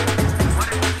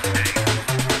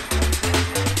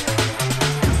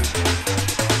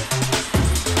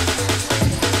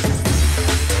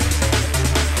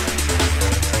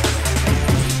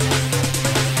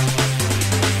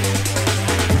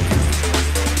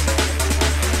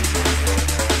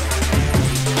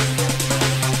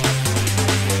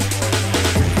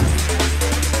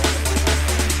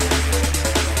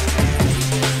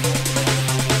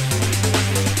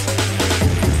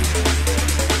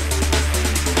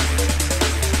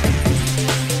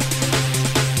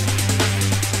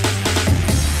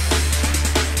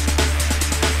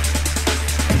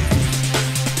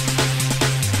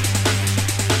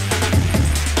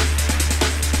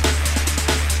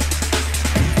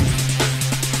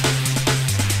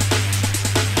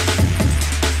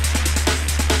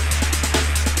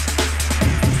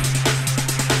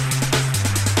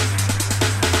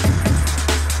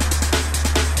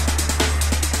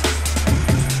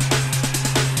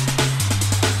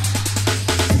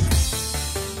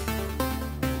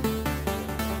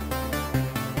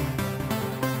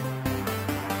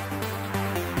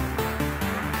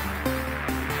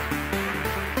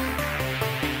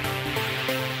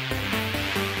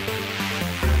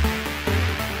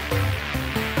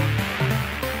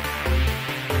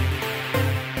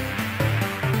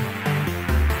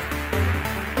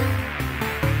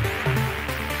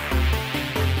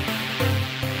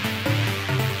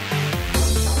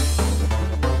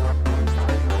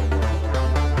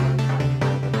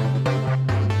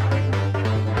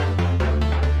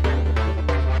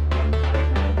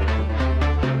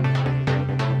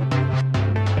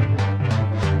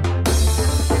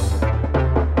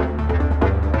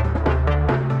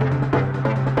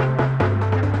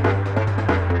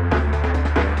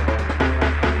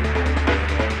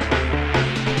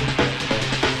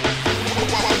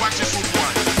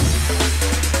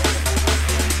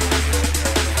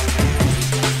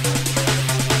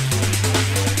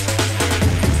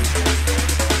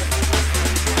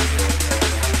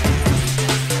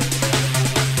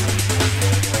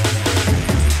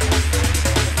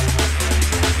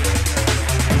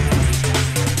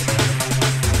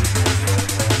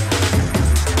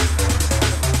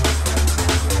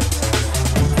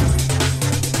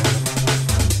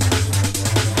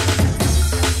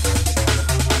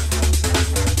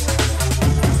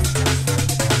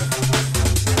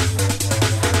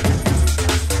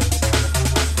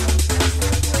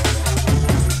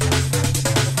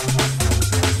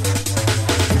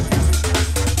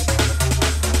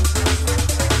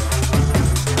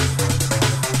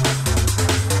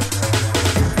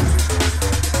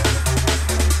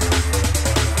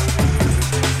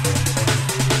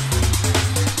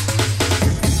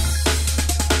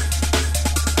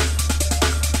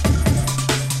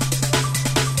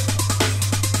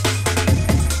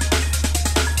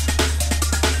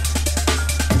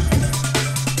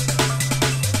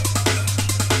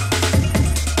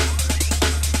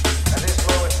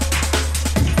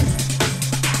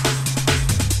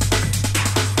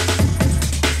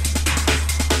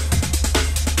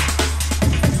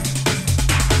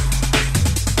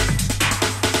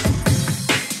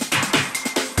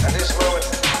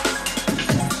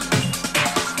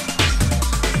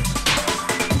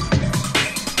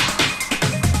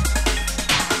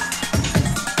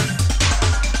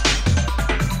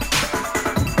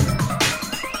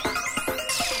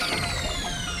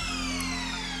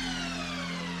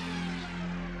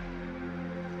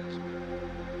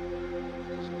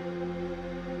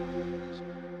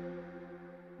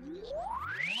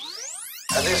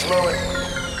 At this moment,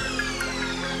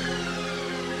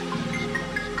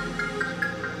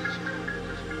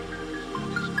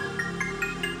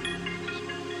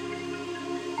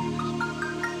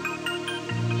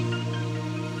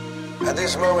 at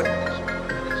this moment,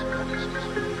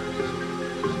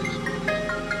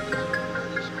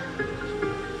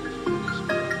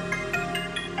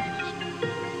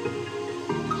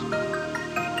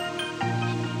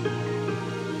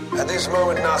 at this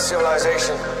moment in our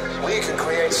civilization, we can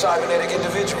create cybernetic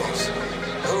individuals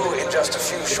who, in just a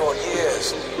few short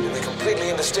years, will be completely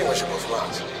indistinguishable from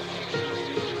us.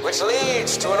 Which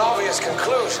leads to an obvious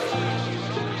conclusion.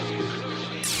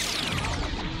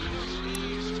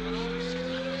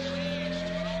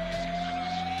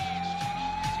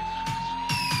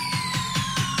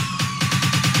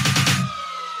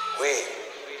 We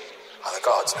are the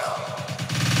gods now.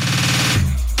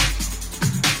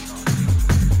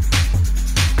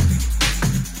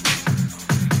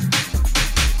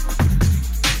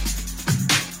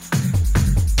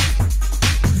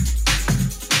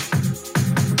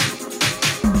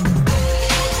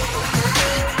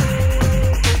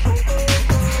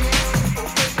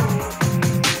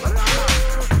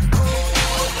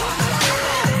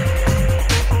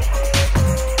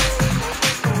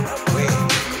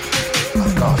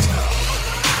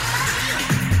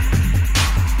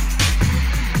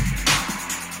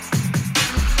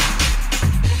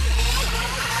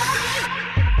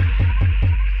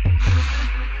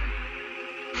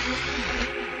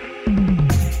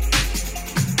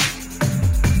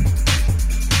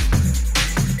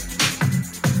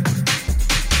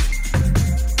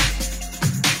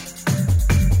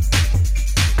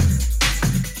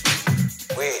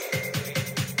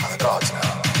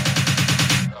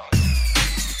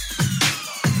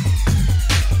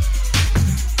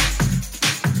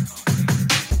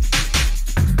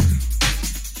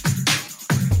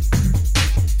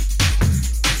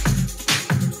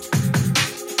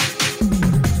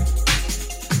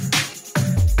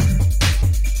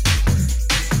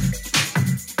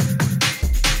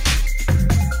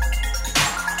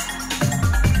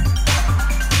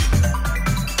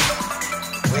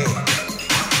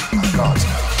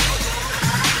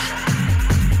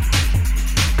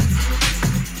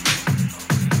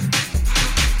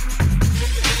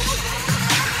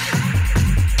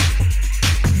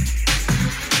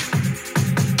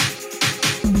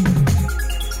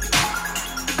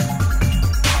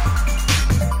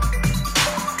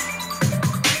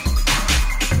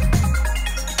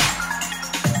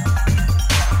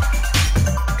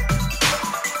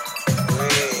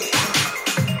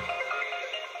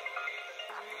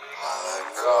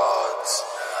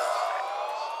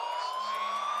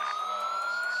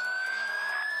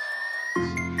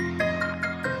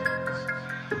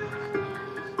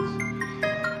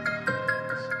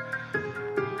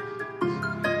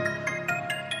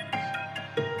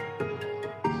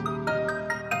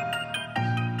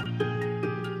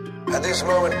 At this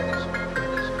moment,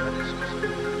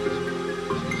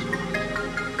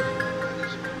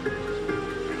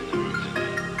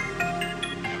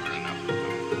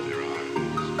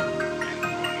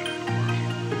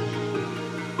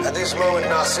 at this moment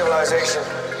in our civilization,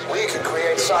 we can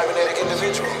create cybernetic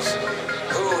individuals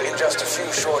who, in just a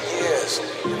few short years,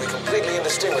 will be completely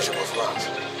indistinguishable from us.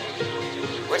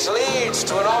 Which leads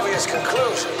to an obvious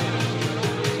conclusion.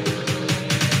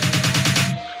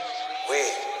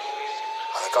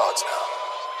 Gods now.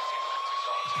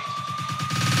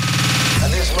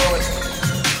 At this moment,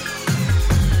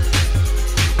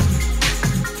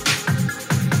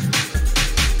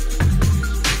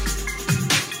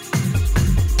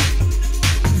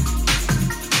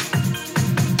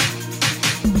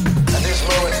 at this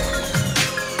moment,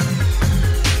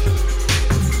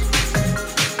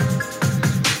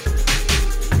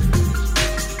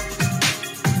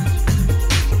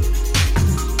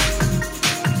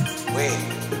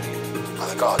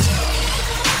 gods now.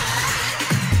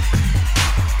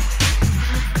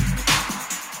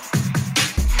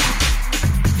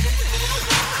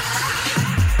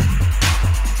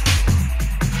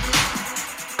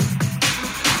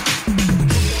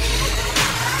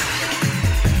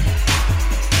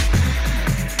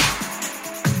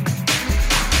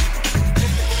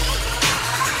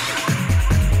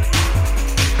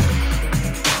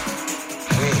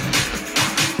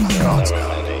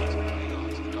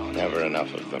 Never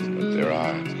enough of them, but there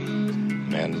are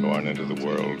men born into the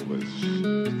world with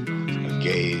a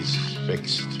gaze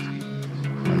fixed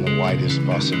on the widest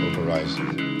possible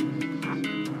horizon.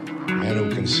 Men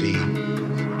who can see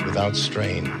without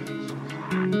strain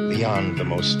beyond the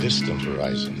most distant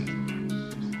horizon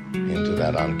into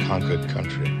that unconquered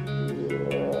country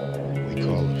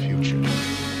call the future.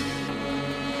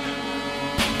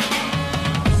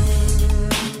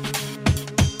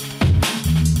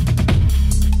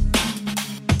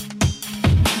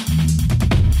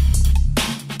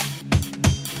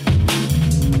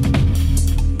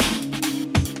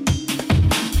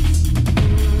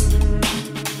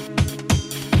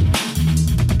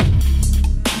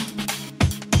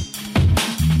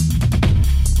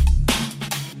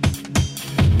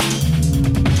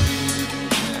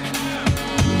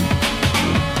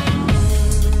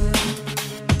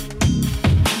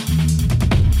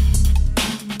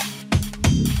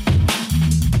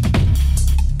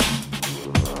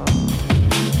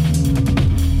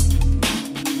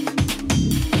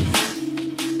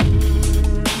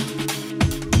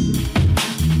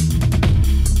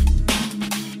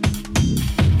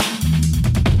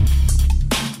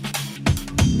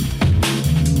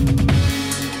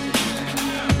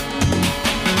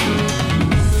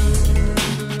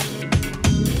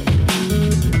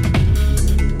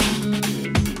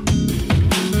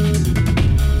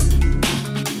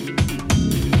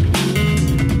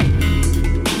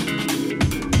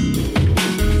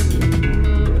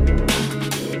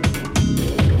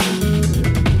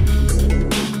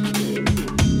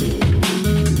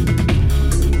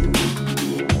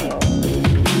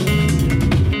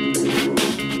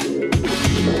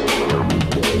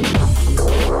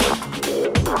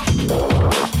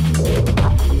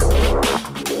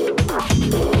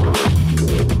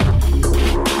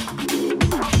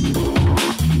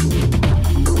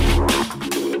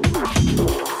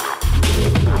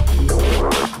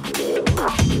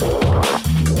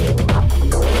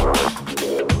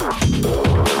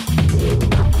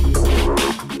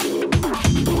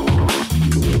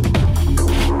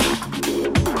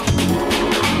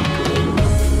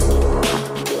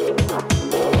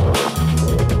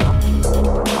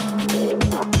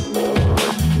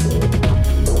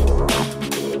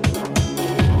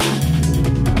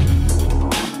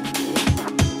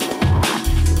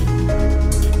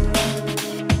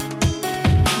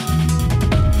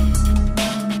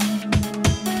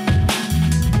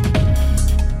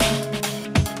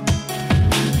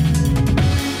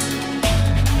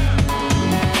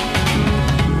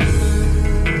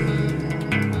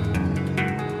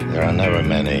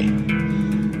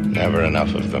 Never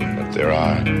enough of them, but there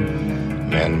are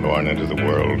men born into the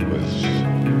world with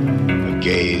a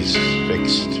gaze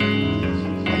fixed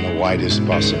on the widest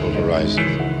possible horizon.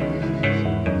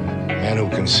 Men who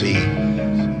can see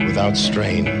without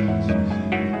strain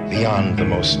beyond the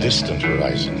most distant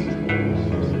horizon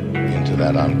into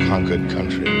that unconquered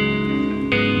country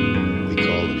we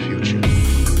call the future.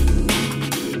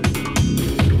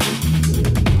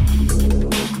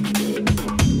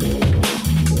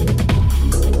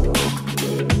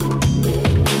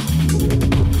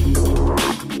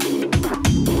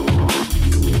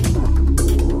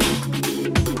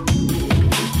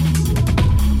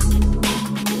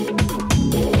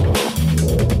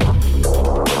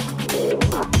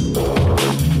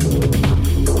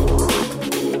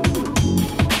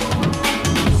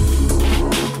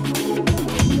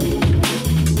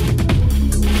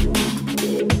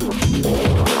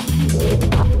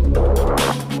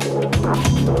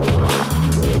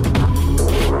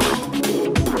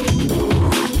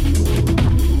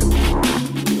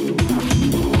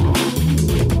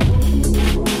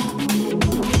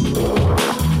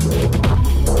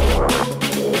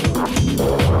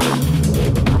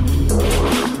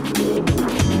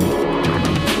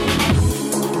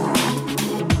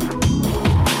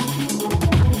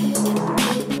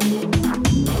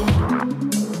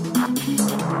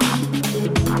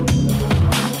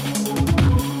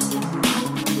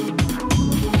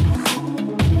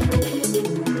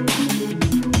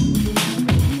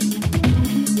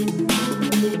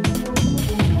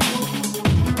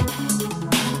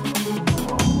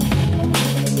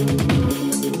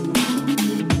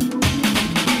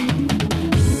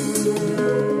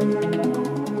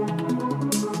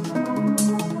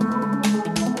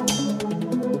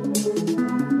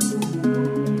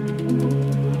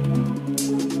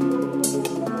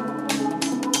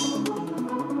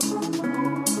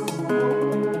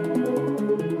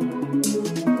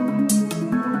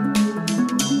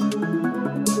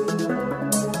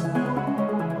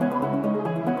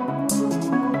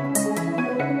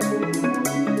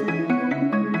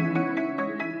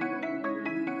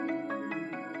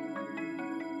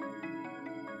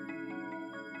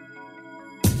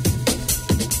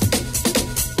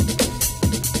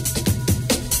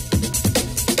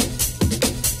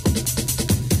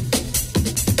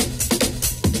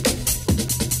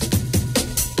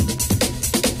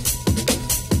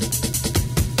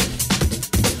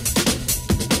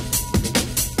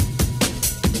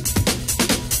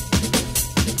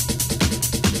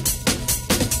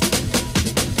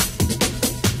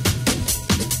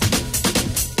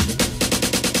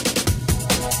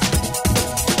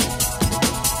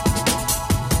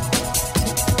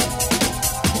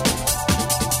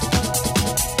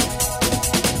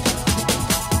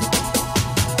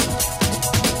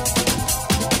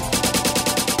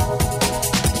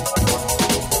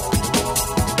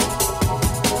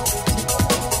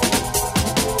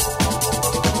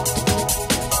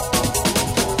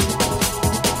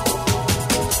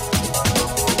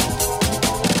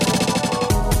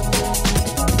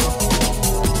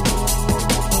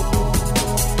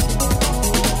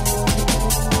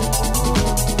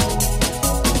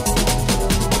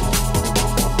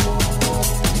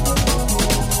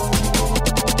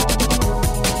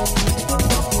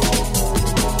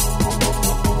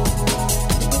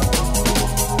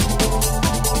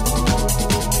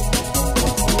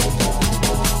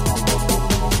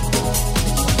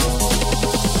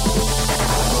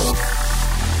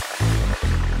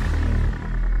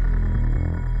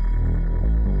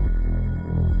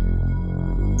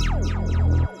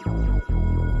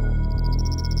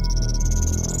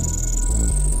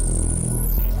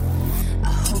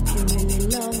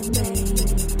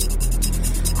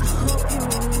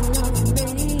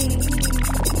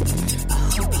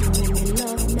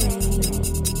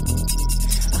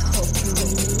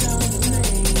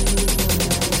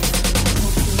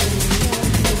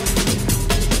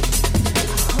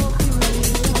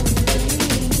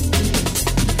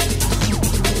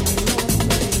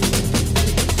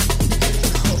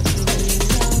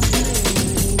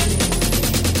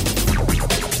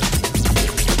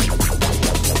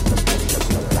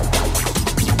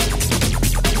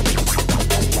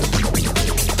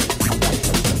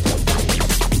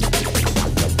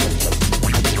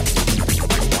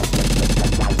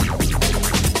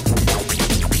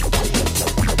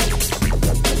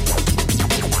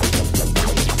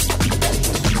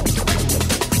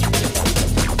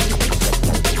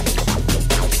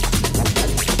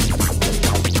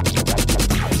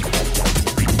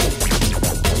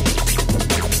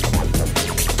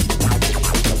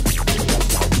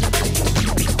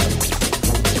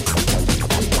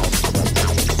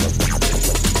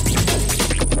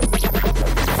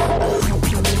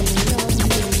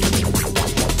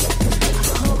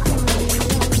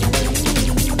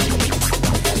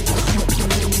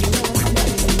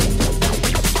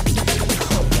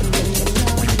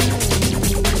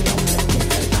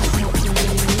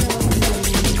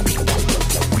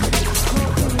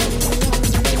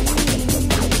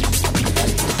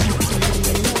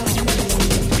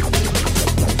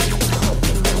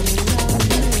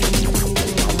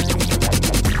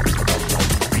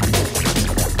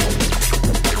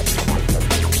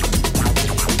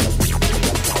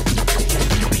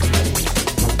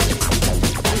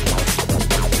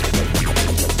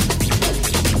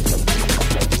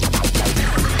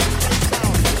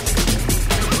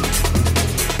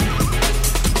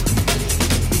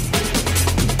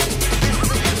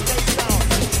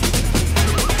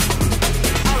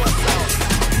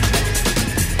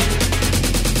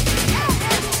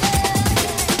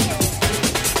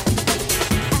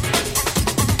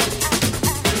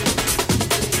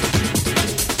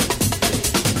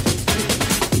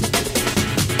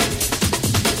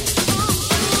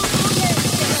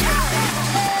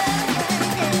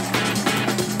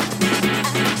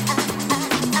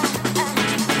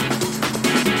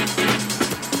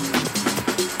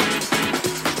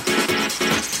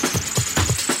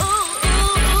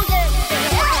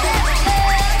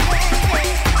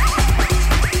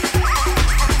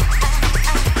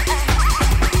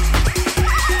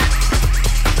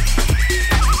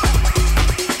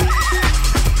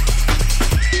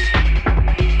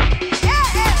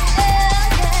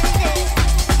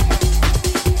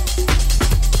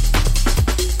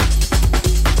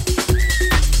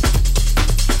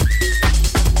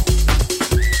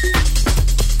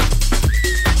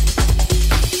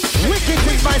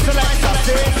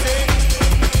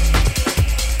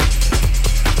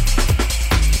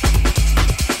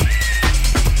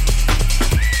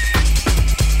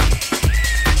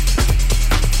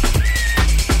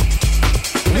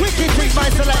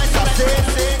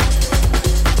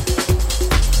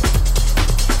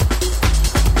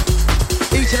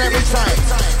 each and every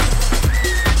time.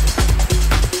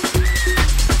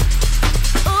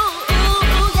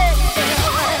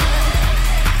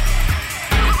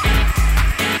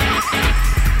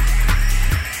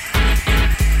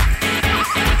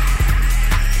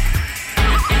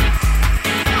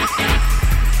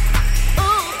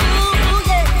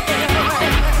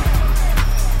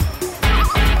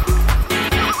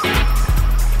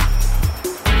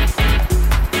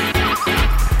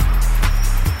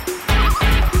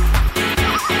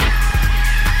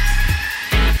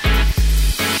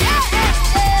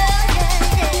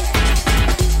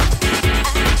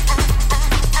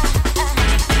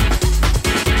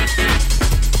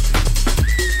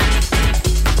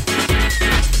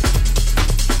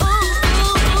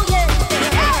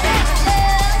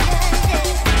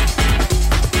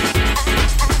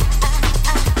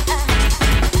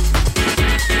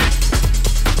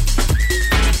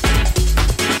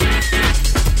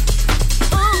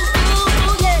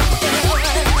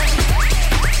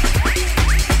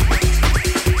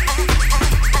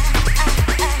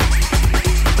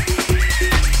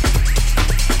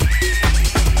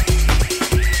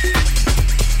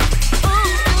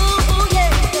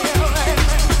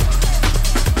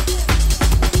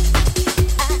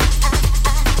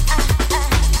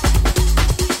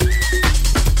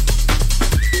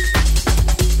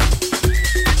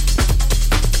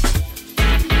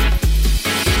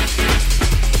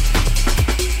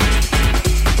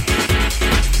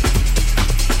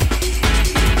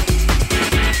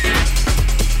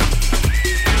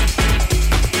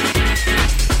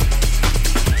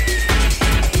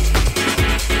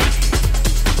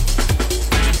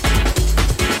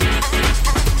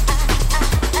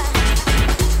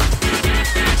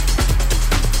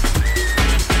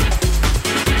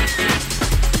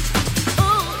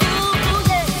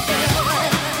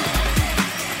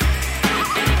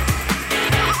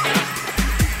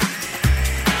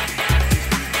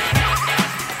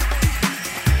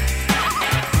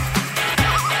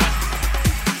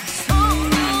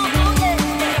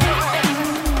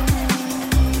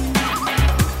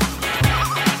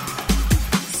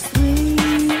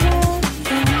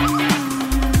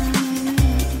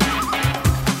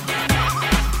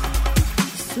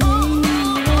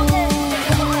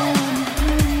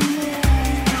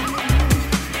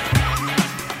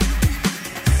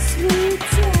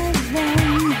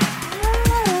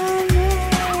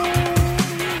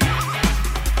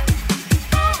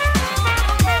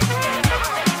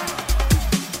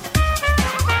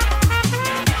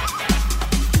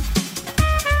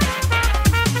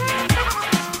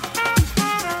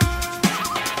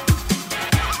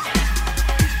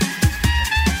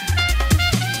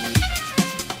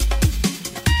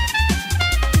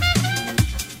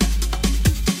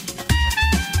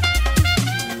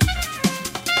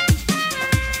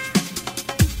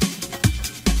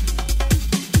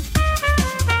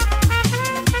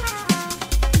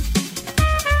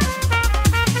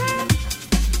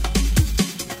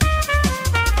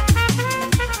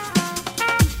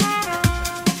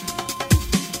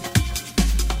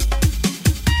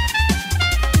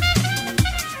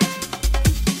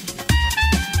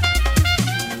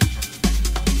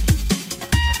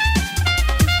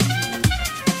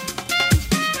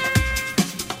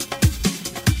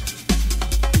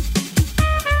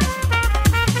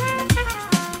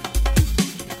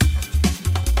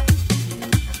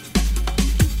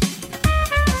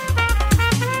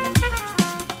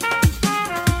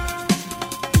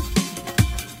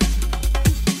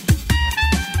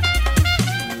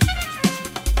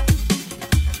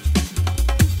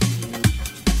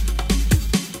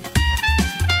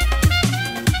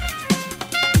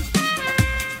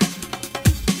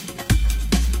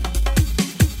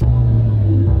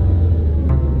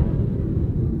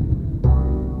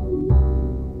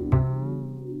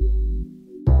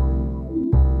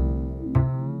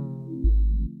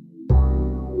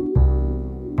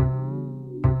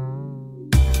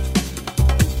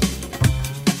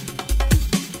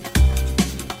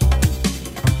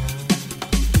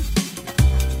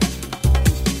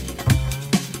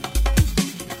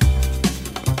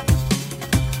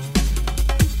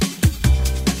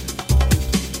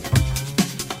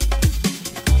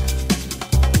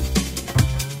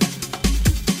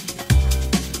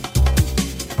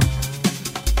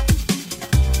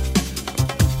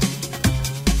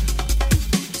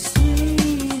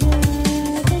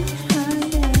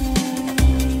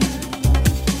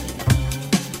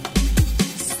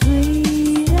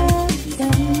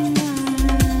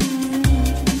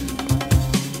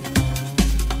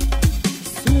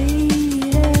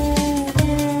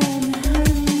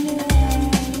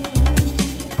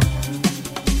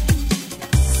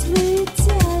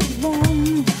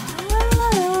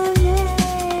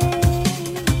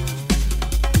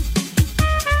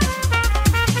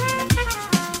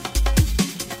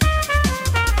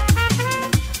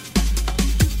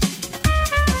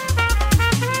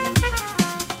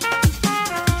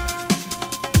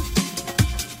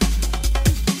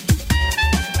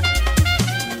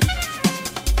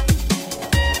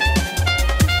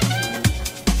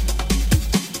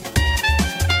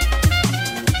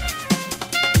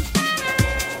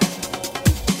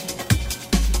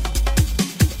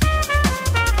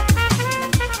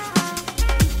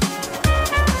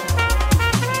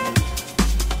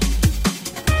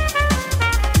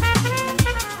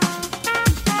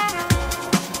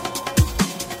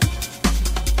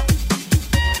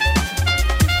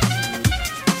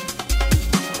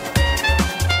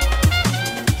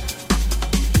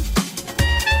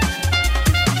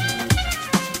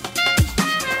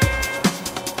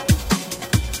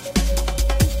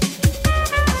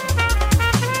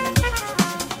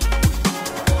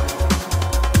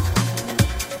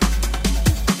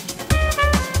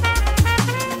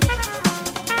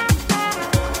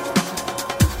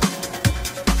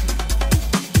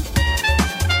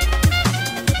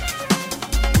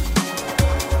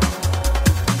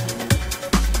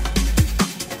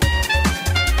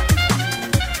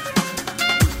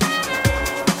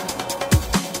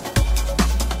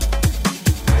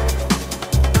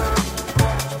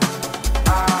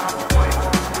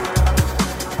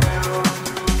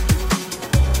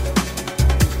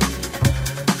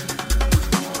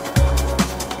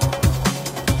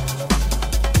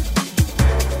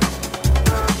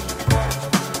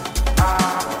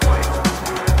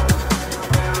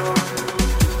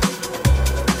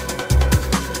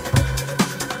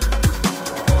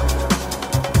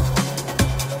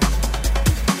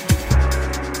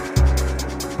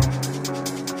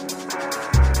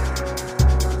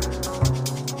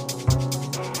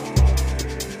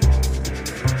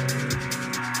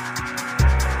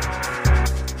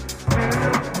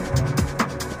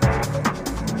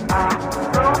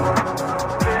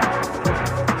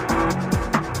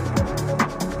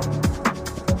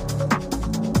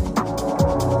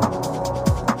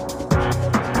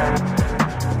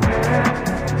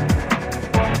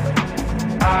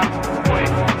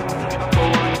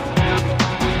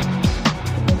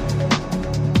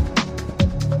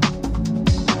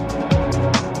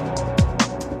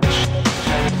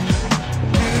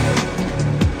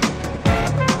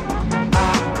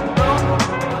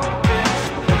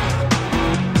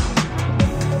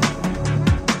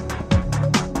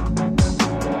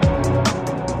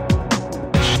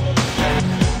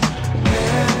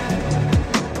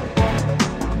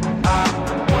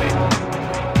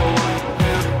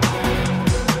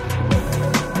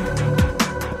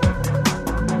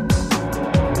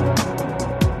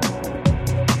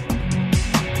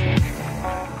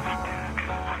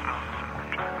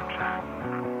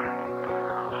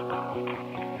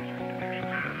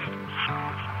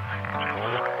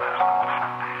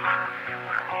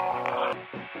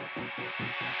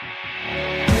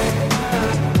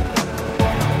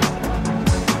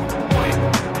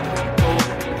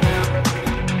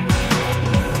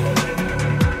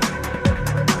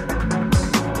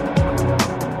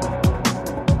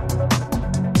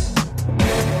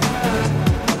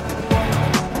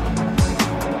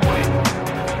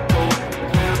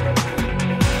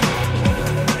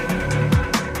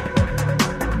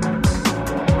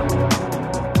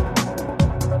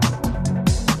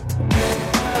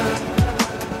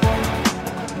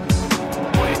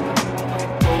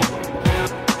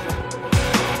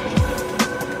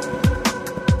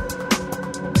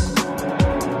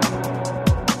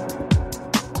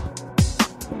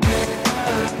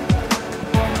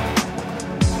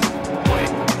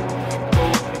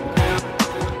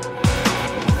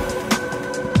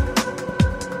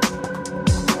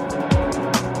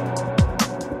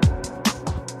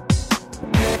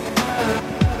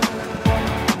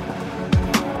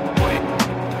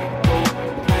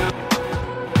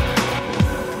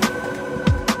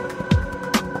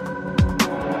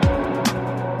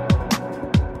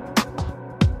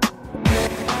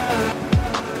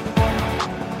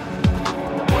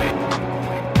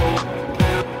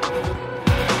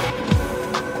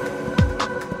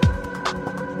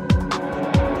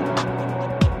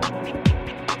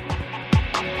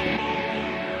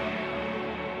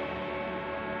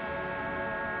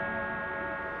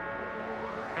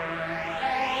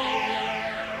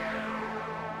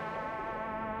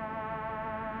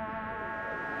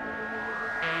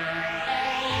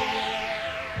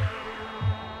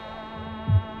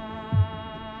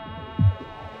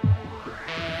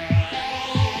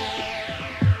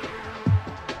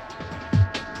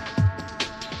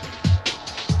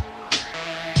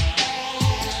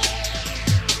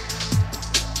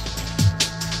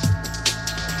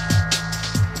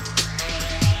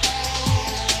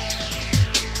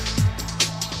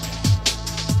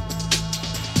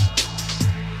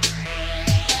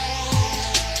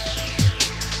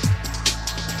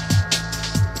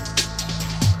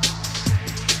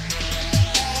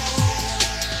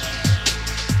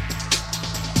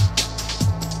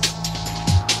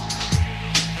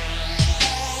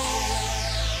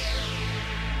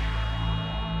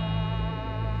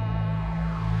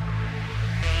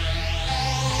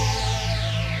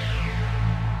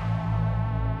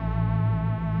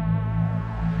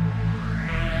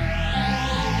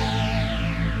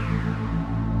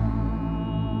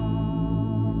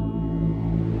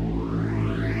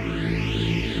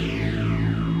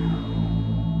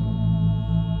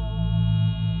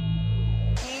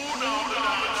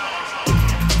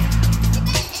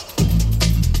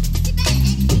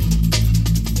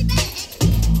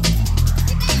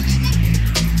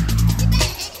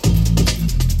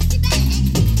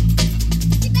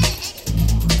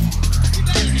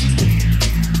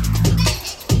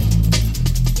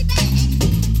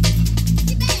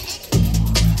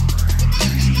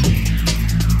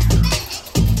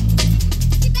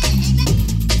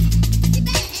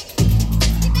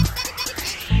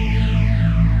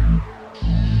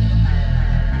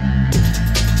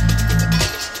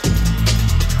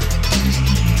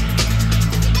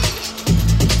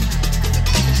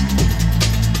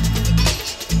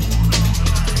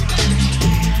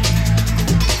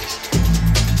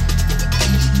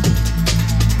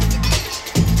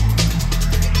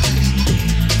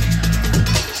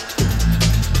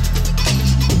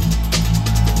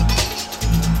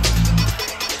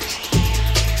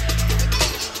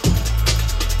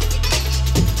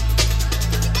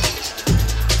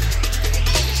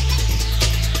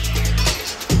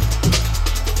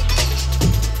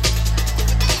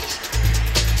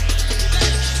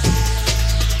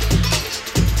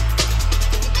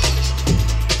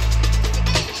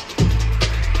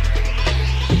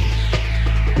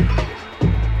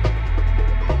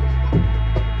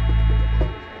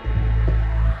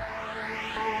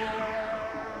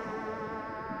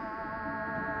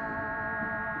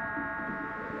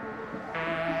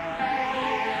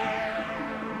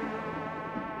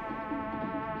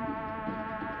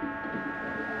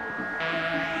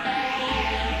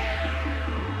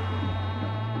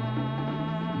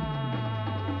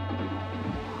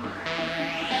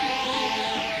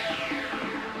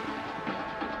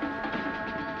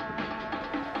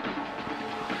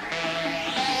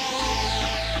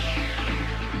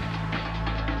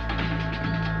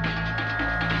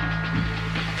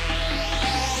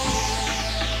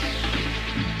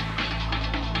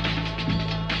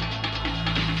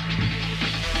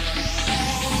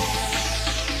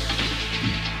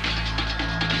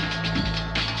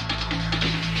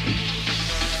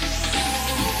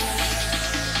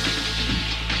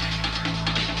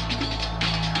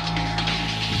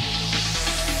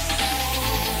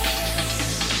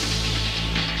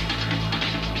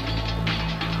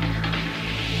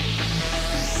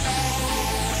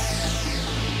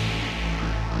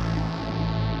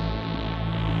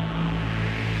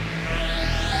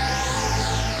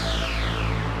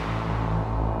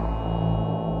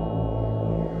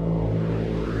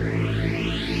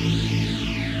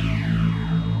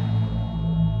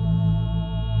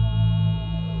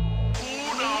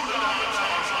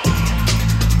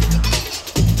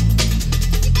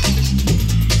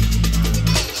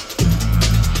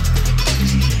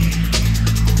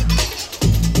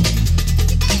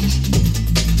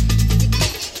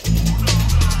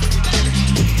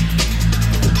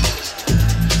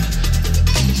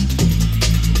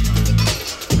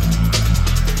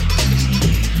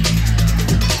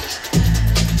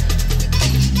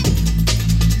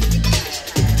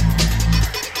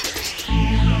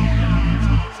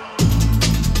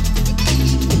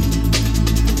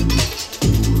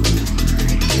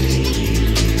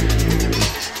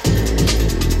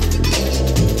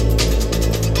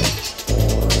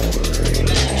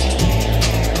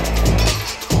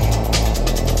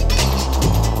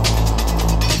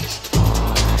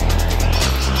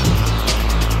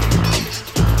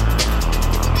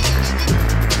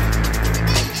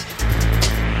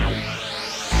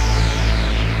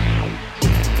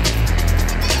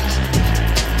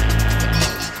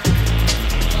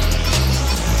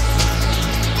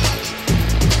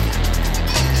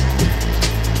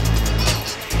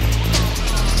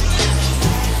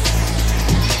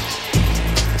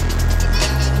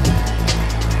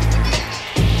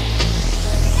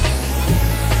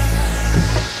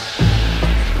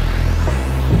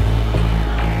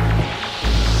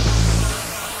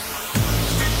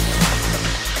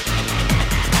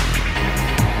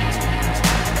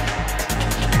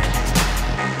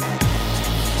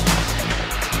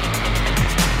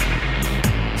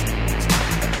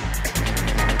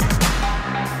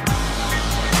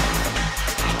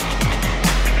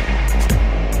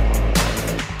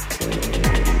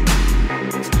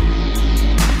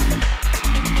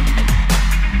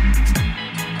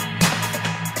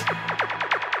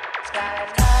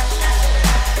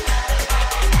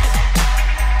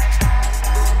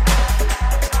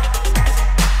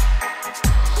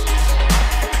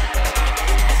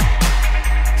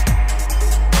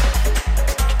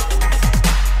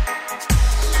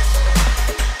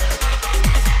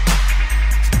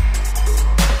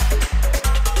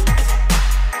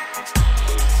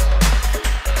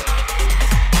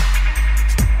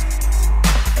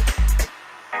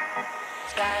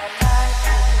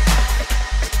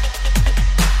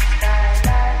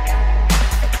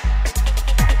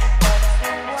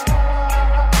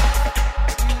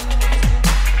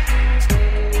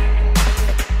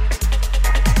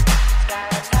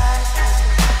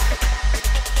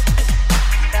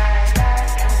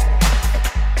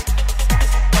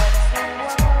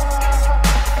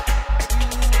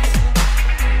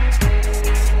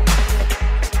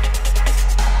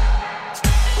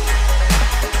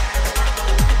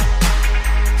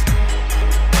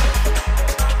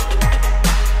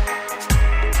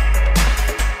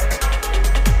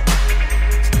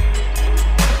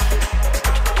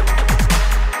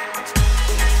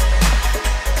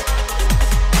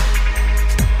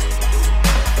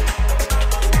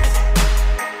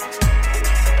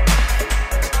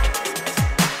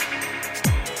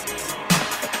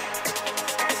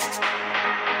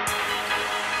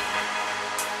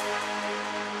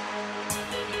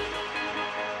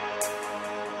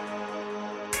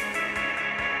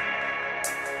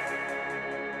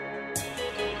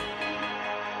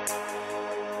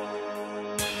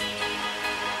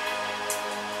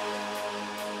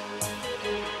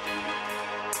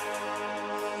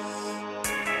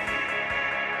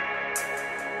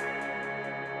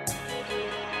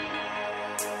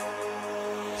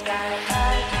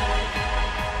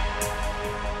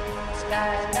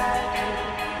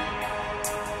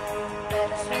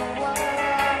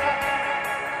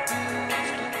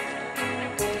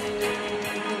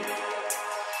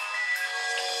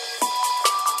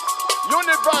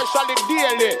 Universally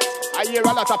daily, I hear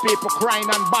a lot of people crying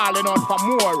and bawling out for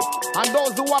more. And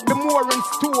those who have the more in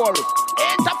store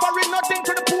ain't offering nothing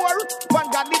to the poor. One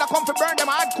God need to come to burn them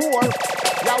hardcore.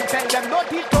 Now tell them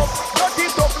not it up, not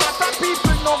it up. Lot of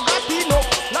people no got enough.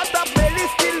 Lot of belly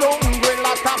still hungry,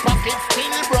 lot of pockets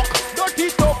still broke. Not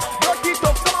it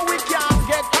up, so we can't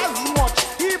get as much.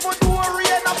 Even though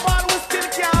rain and fall, we still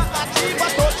can't achieve a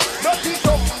touch. Not it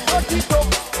up,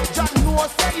 John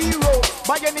knows the hero.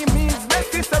 By any means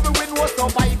necessary, we know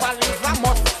survival is a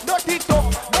must. Not it up,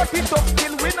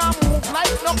 till we not move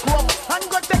like no crop. And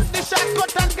go take the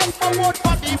shortcut and get forward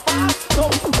for the fast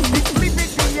stuff. This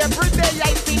liberty every day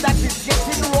I see that it's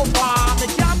getting rougher. I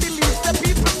can't believe the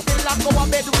people still have go to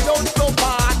bed without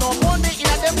supper. No money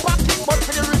in them pocket, but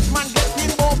for the rich man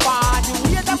getting over. You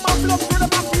hear them up, look to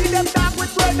them and feed them dog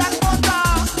with bread and butter.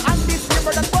 And this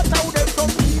bread and butter with them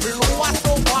some people who are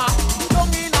so far.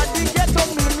 Don't in a the ghetto,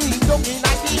 me, don't in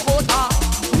a the gutter.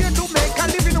 Here to make a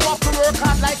living, you have to work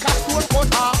hard like a stone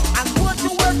cutter. And go to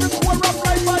work the core of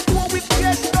life and do with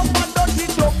get up and don't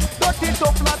it up. Lot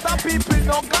of people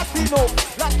no got enough.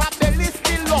 Lot of belly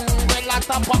still long, well, lot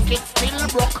of pockets still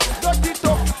broke. Don't it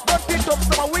up,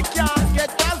 so we can't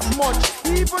get as much.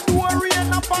 Even though rain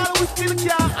and fall, we still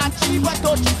can't achieve a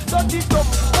touch. Don't it up,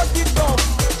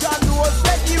 John knows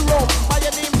the hero. By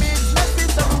any means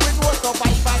necessary, we know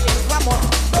survival is a must.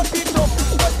 Don't it up,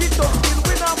 till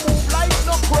we not move like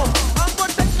no crop. And go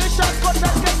take the shortcut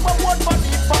and get forward for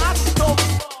the fast stuff.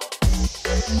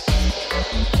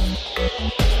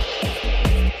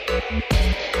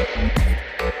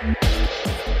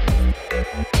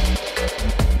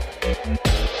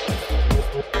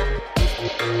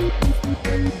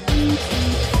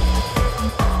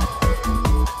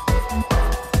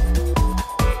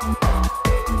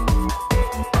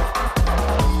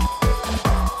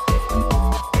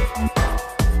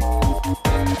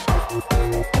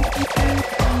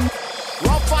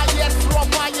 Rougher, yes.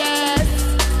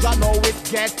 You know it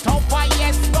get tougher,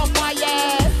 yes.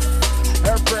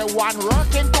 Everyone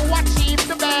working to achieve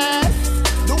the best.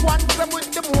 The ones them with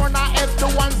the more, not if the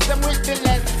ones them with the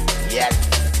less. Yes.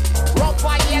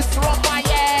 Rougher, yes. You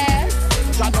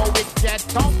know it get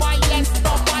tougher, yes.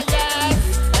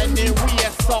 Anyway,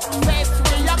 success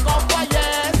we a go for,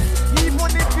 yes.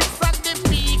 Even if it's at the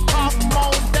peak of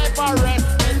Mount Everest,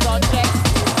 we don't get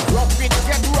rough it,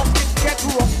 get rough.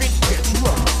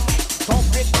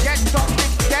 Tough it, get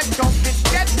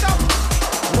tough.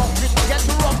 Rough it,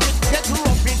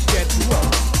 get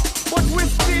rough. But we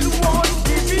still won't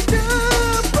give it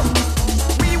up.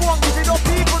 We won't give it up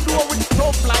even though it's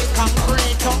tough like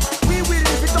concrete. We will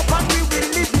live it up and we will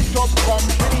live it up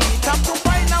complete. Have to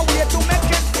find a way to make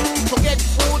it through, to get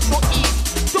food to eat,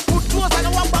 to put clothes on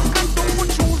our back and to put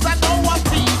shoes on our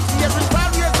feet. Every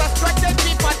barrier is a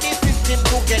strategy for the system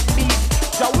to get beat.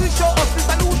 So we show us the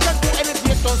solution to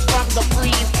elevate us from the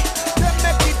breeze. They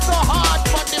make it so hard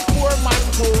for the poor man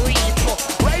to reap.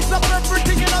 Rise up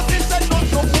everything in us and not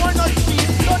so poor, not cheap.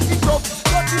 Not it up.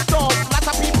 Lot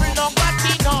of people don't got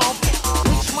enough.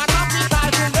 Rich man have it all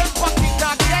in them pocket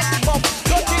and get buff.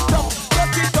 Not it up,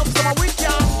 so we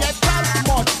can't get as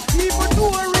much. Even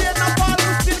though rain and fall,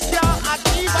 we still can't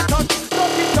achieve a touch.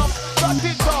 Not it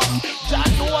up. John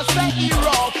knows the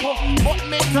hero, but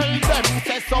me tell them,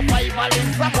 say survival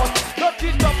is a must. Not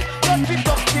it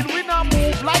up, till we not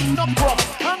move like no crop.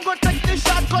 And go take the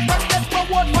shortcut and get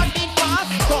forward for the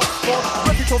fast stuff.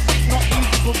 But it up, it's not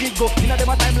easy to give up. In a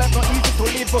dem time life not easy to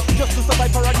live. Just to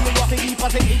survive for a day, you have to be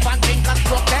positive and think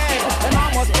constructive. And how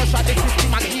much pressure the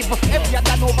system and give. Every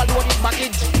other overloaded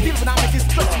baggage. Still when I make it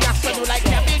stressing and swallow like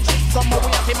cabbage. Somehow we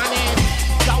have to manage.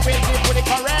 So we live with the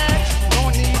courage.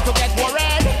 No need to get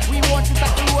worried. We won't sit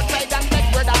at the roadside and beg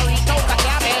bread and reach out the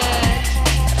cabbage.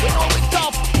 We know it's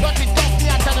tough, but it's tough. Me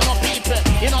and telling no people,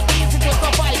 it's not easy to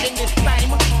survive in this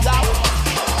time. Now,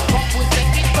 rough we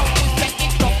set it up.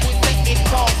 Rough we set it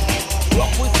rough.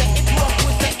 Rough we set it rough.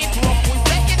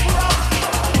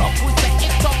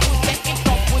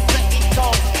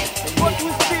 But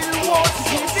we still won't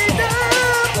give it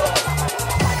up.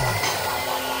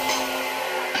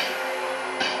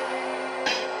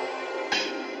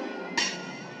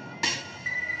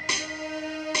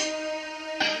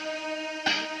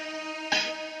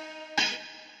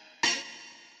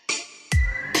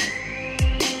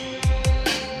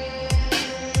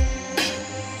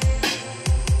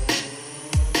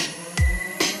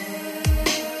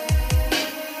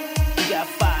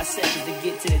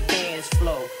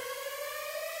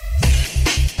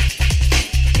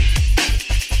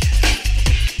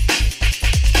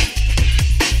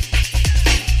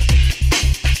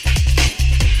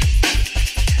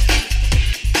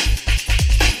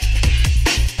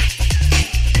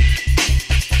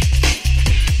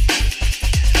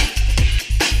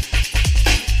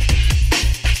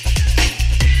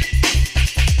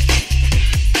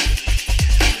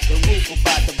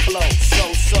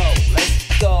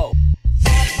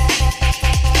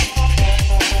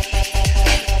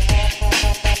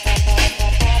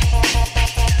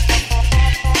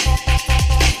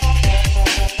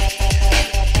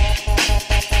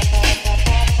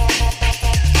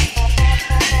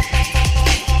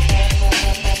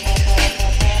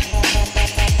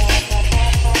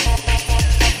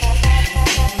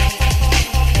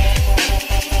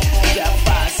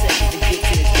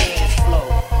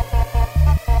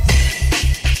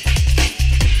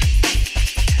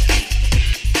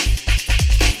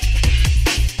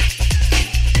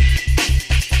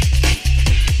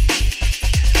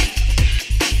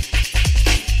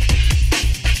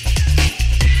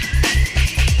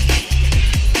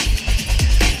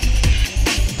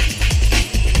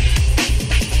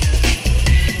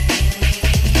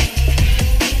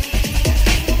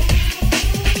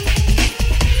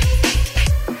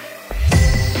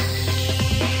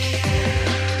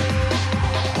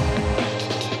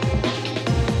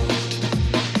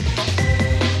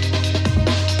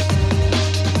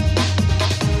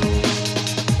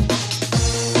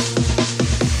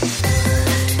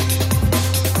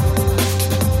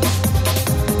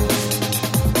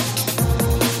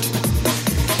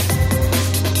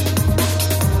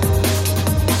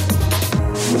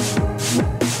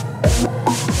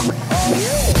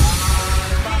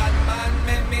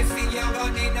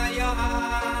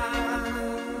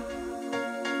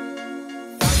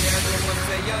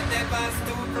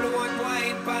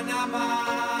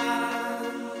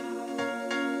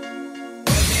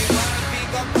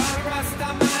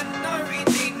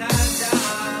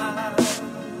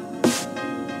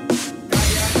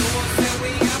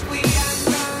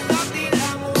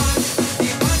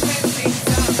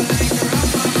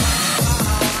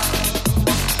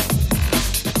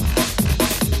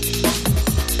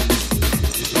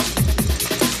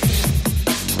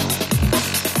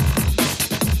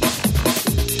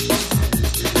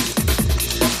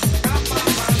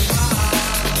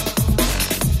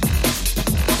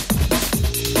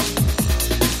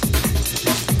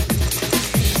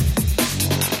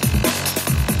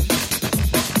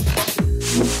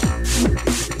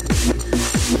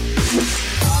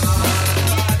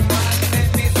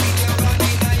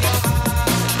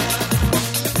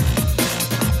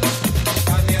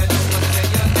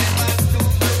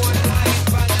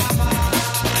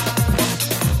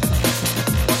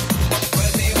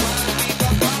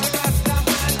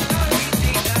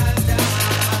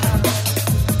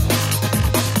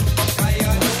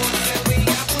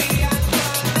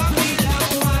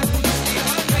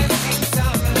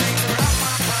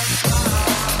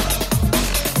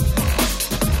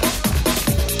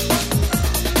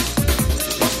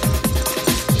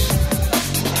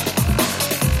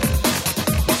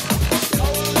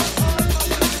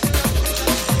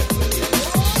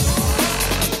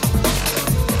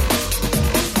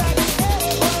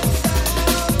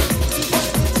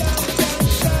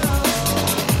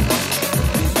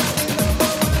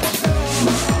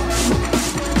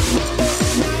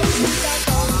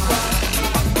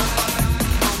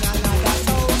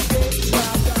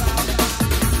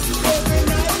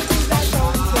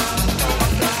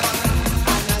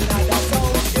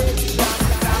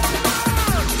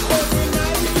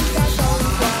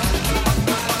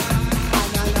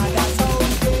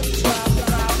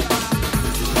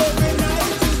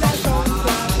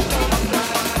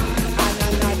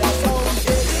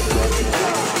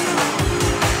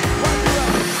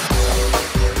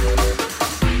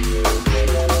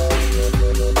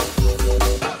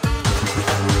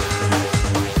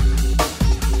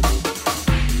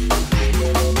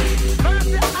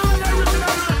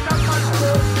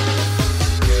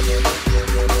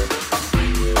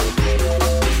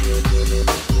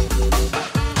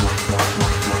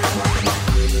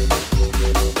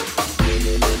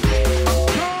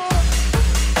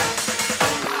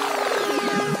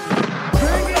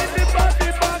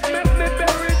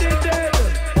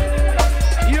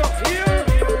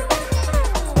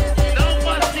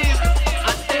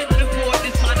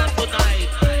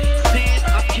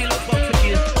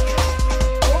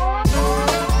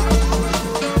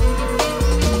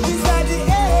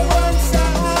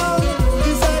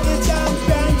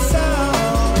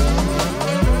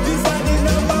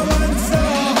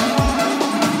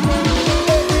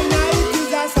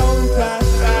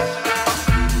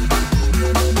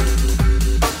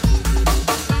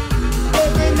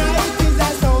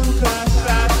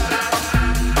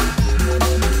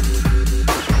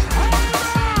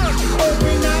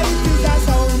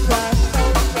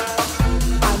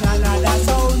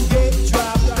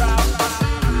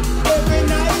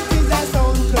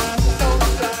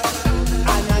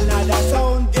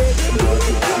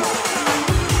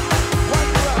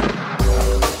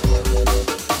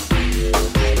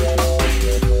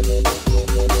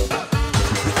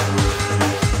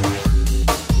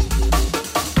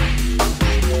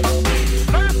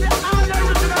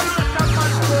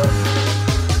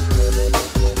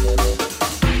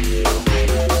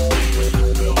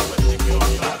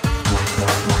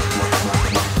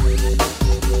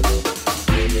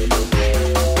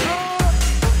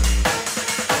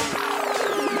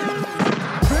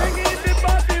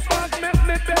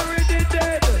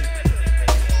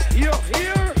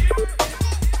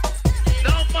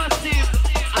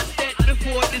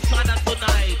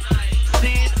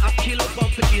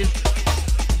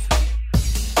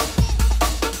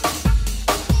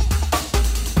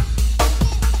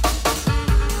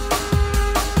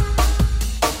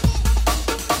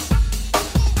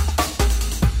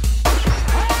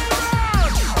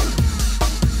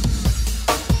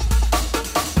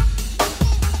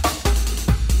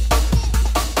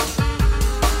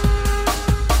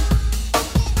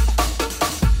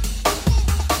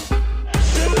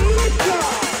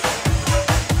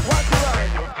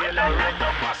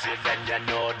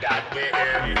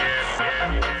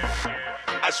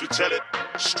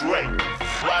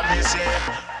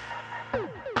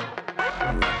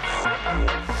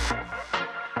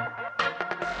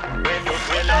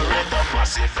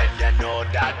 massive and you know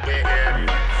that we're here.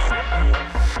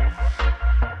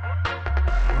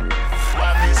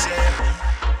 What me say?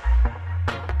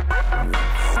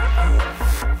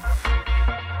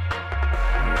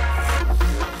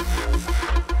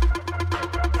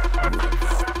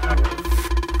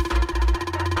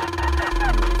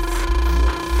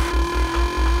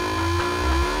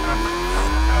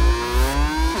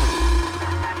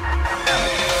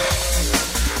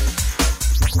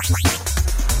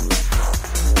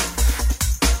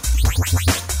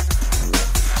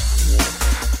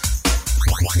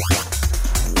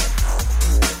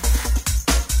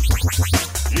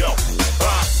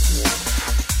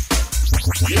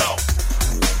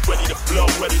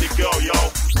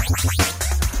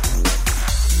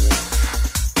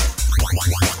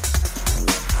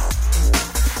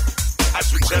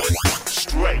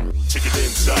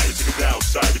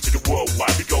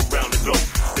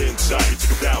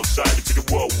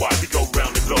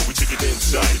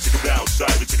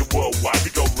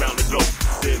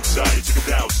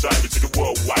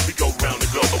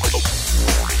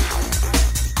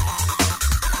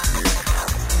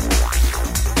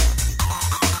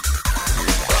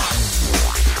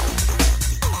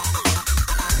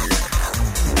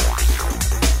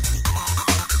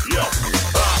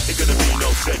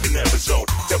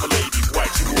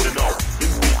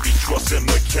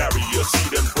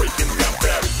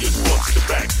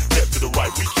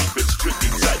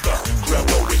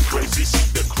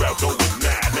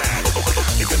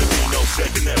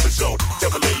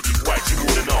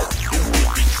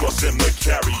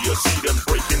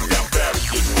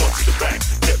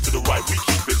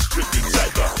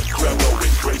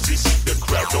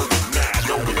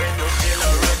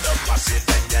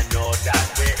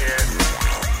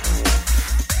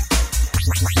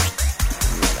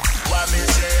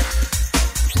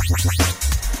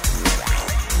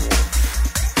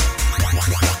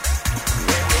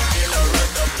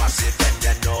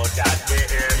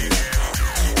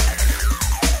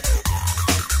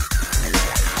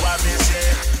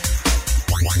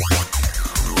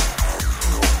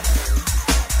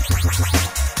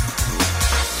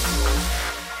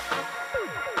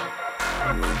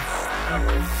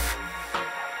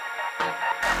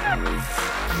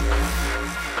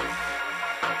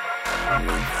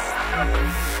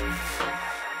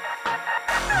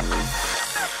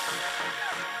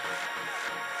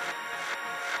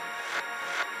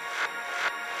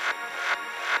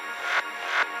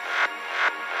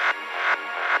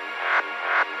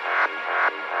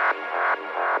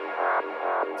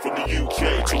 From the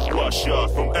UK to Russia,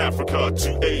 from Africa to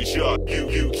Asia,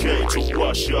 UK to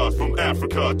Russia, from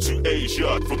Africa to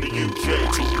Asia, from the UK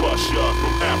to Russia,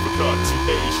 from Africa to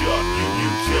Asia,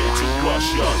 UK to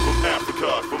Russia, from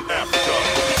Africa to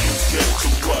the UK to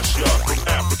Russia, from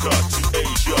Africa to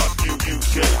Asia,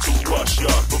 UK to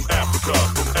Russia, from Africa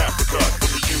to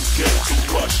the UK to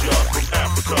Russia, from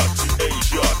Africa to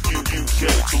Asia, UK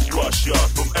to Russia,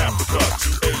 from Africa to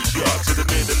Asia, to the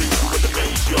Middle East, to the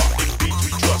Asia, in beats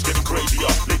we trust, getting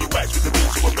crazier, lady wax with the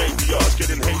beats who are mania, it's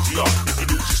getting hazier, if you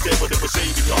lose your step, well then we're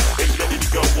saving ya, ain't letting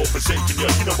you go or forsaking ya,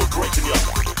 you know we're breaking ya,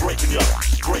 breaking ya,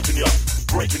 breaking ya,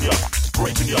 breaking ya,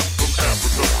 breaking ya.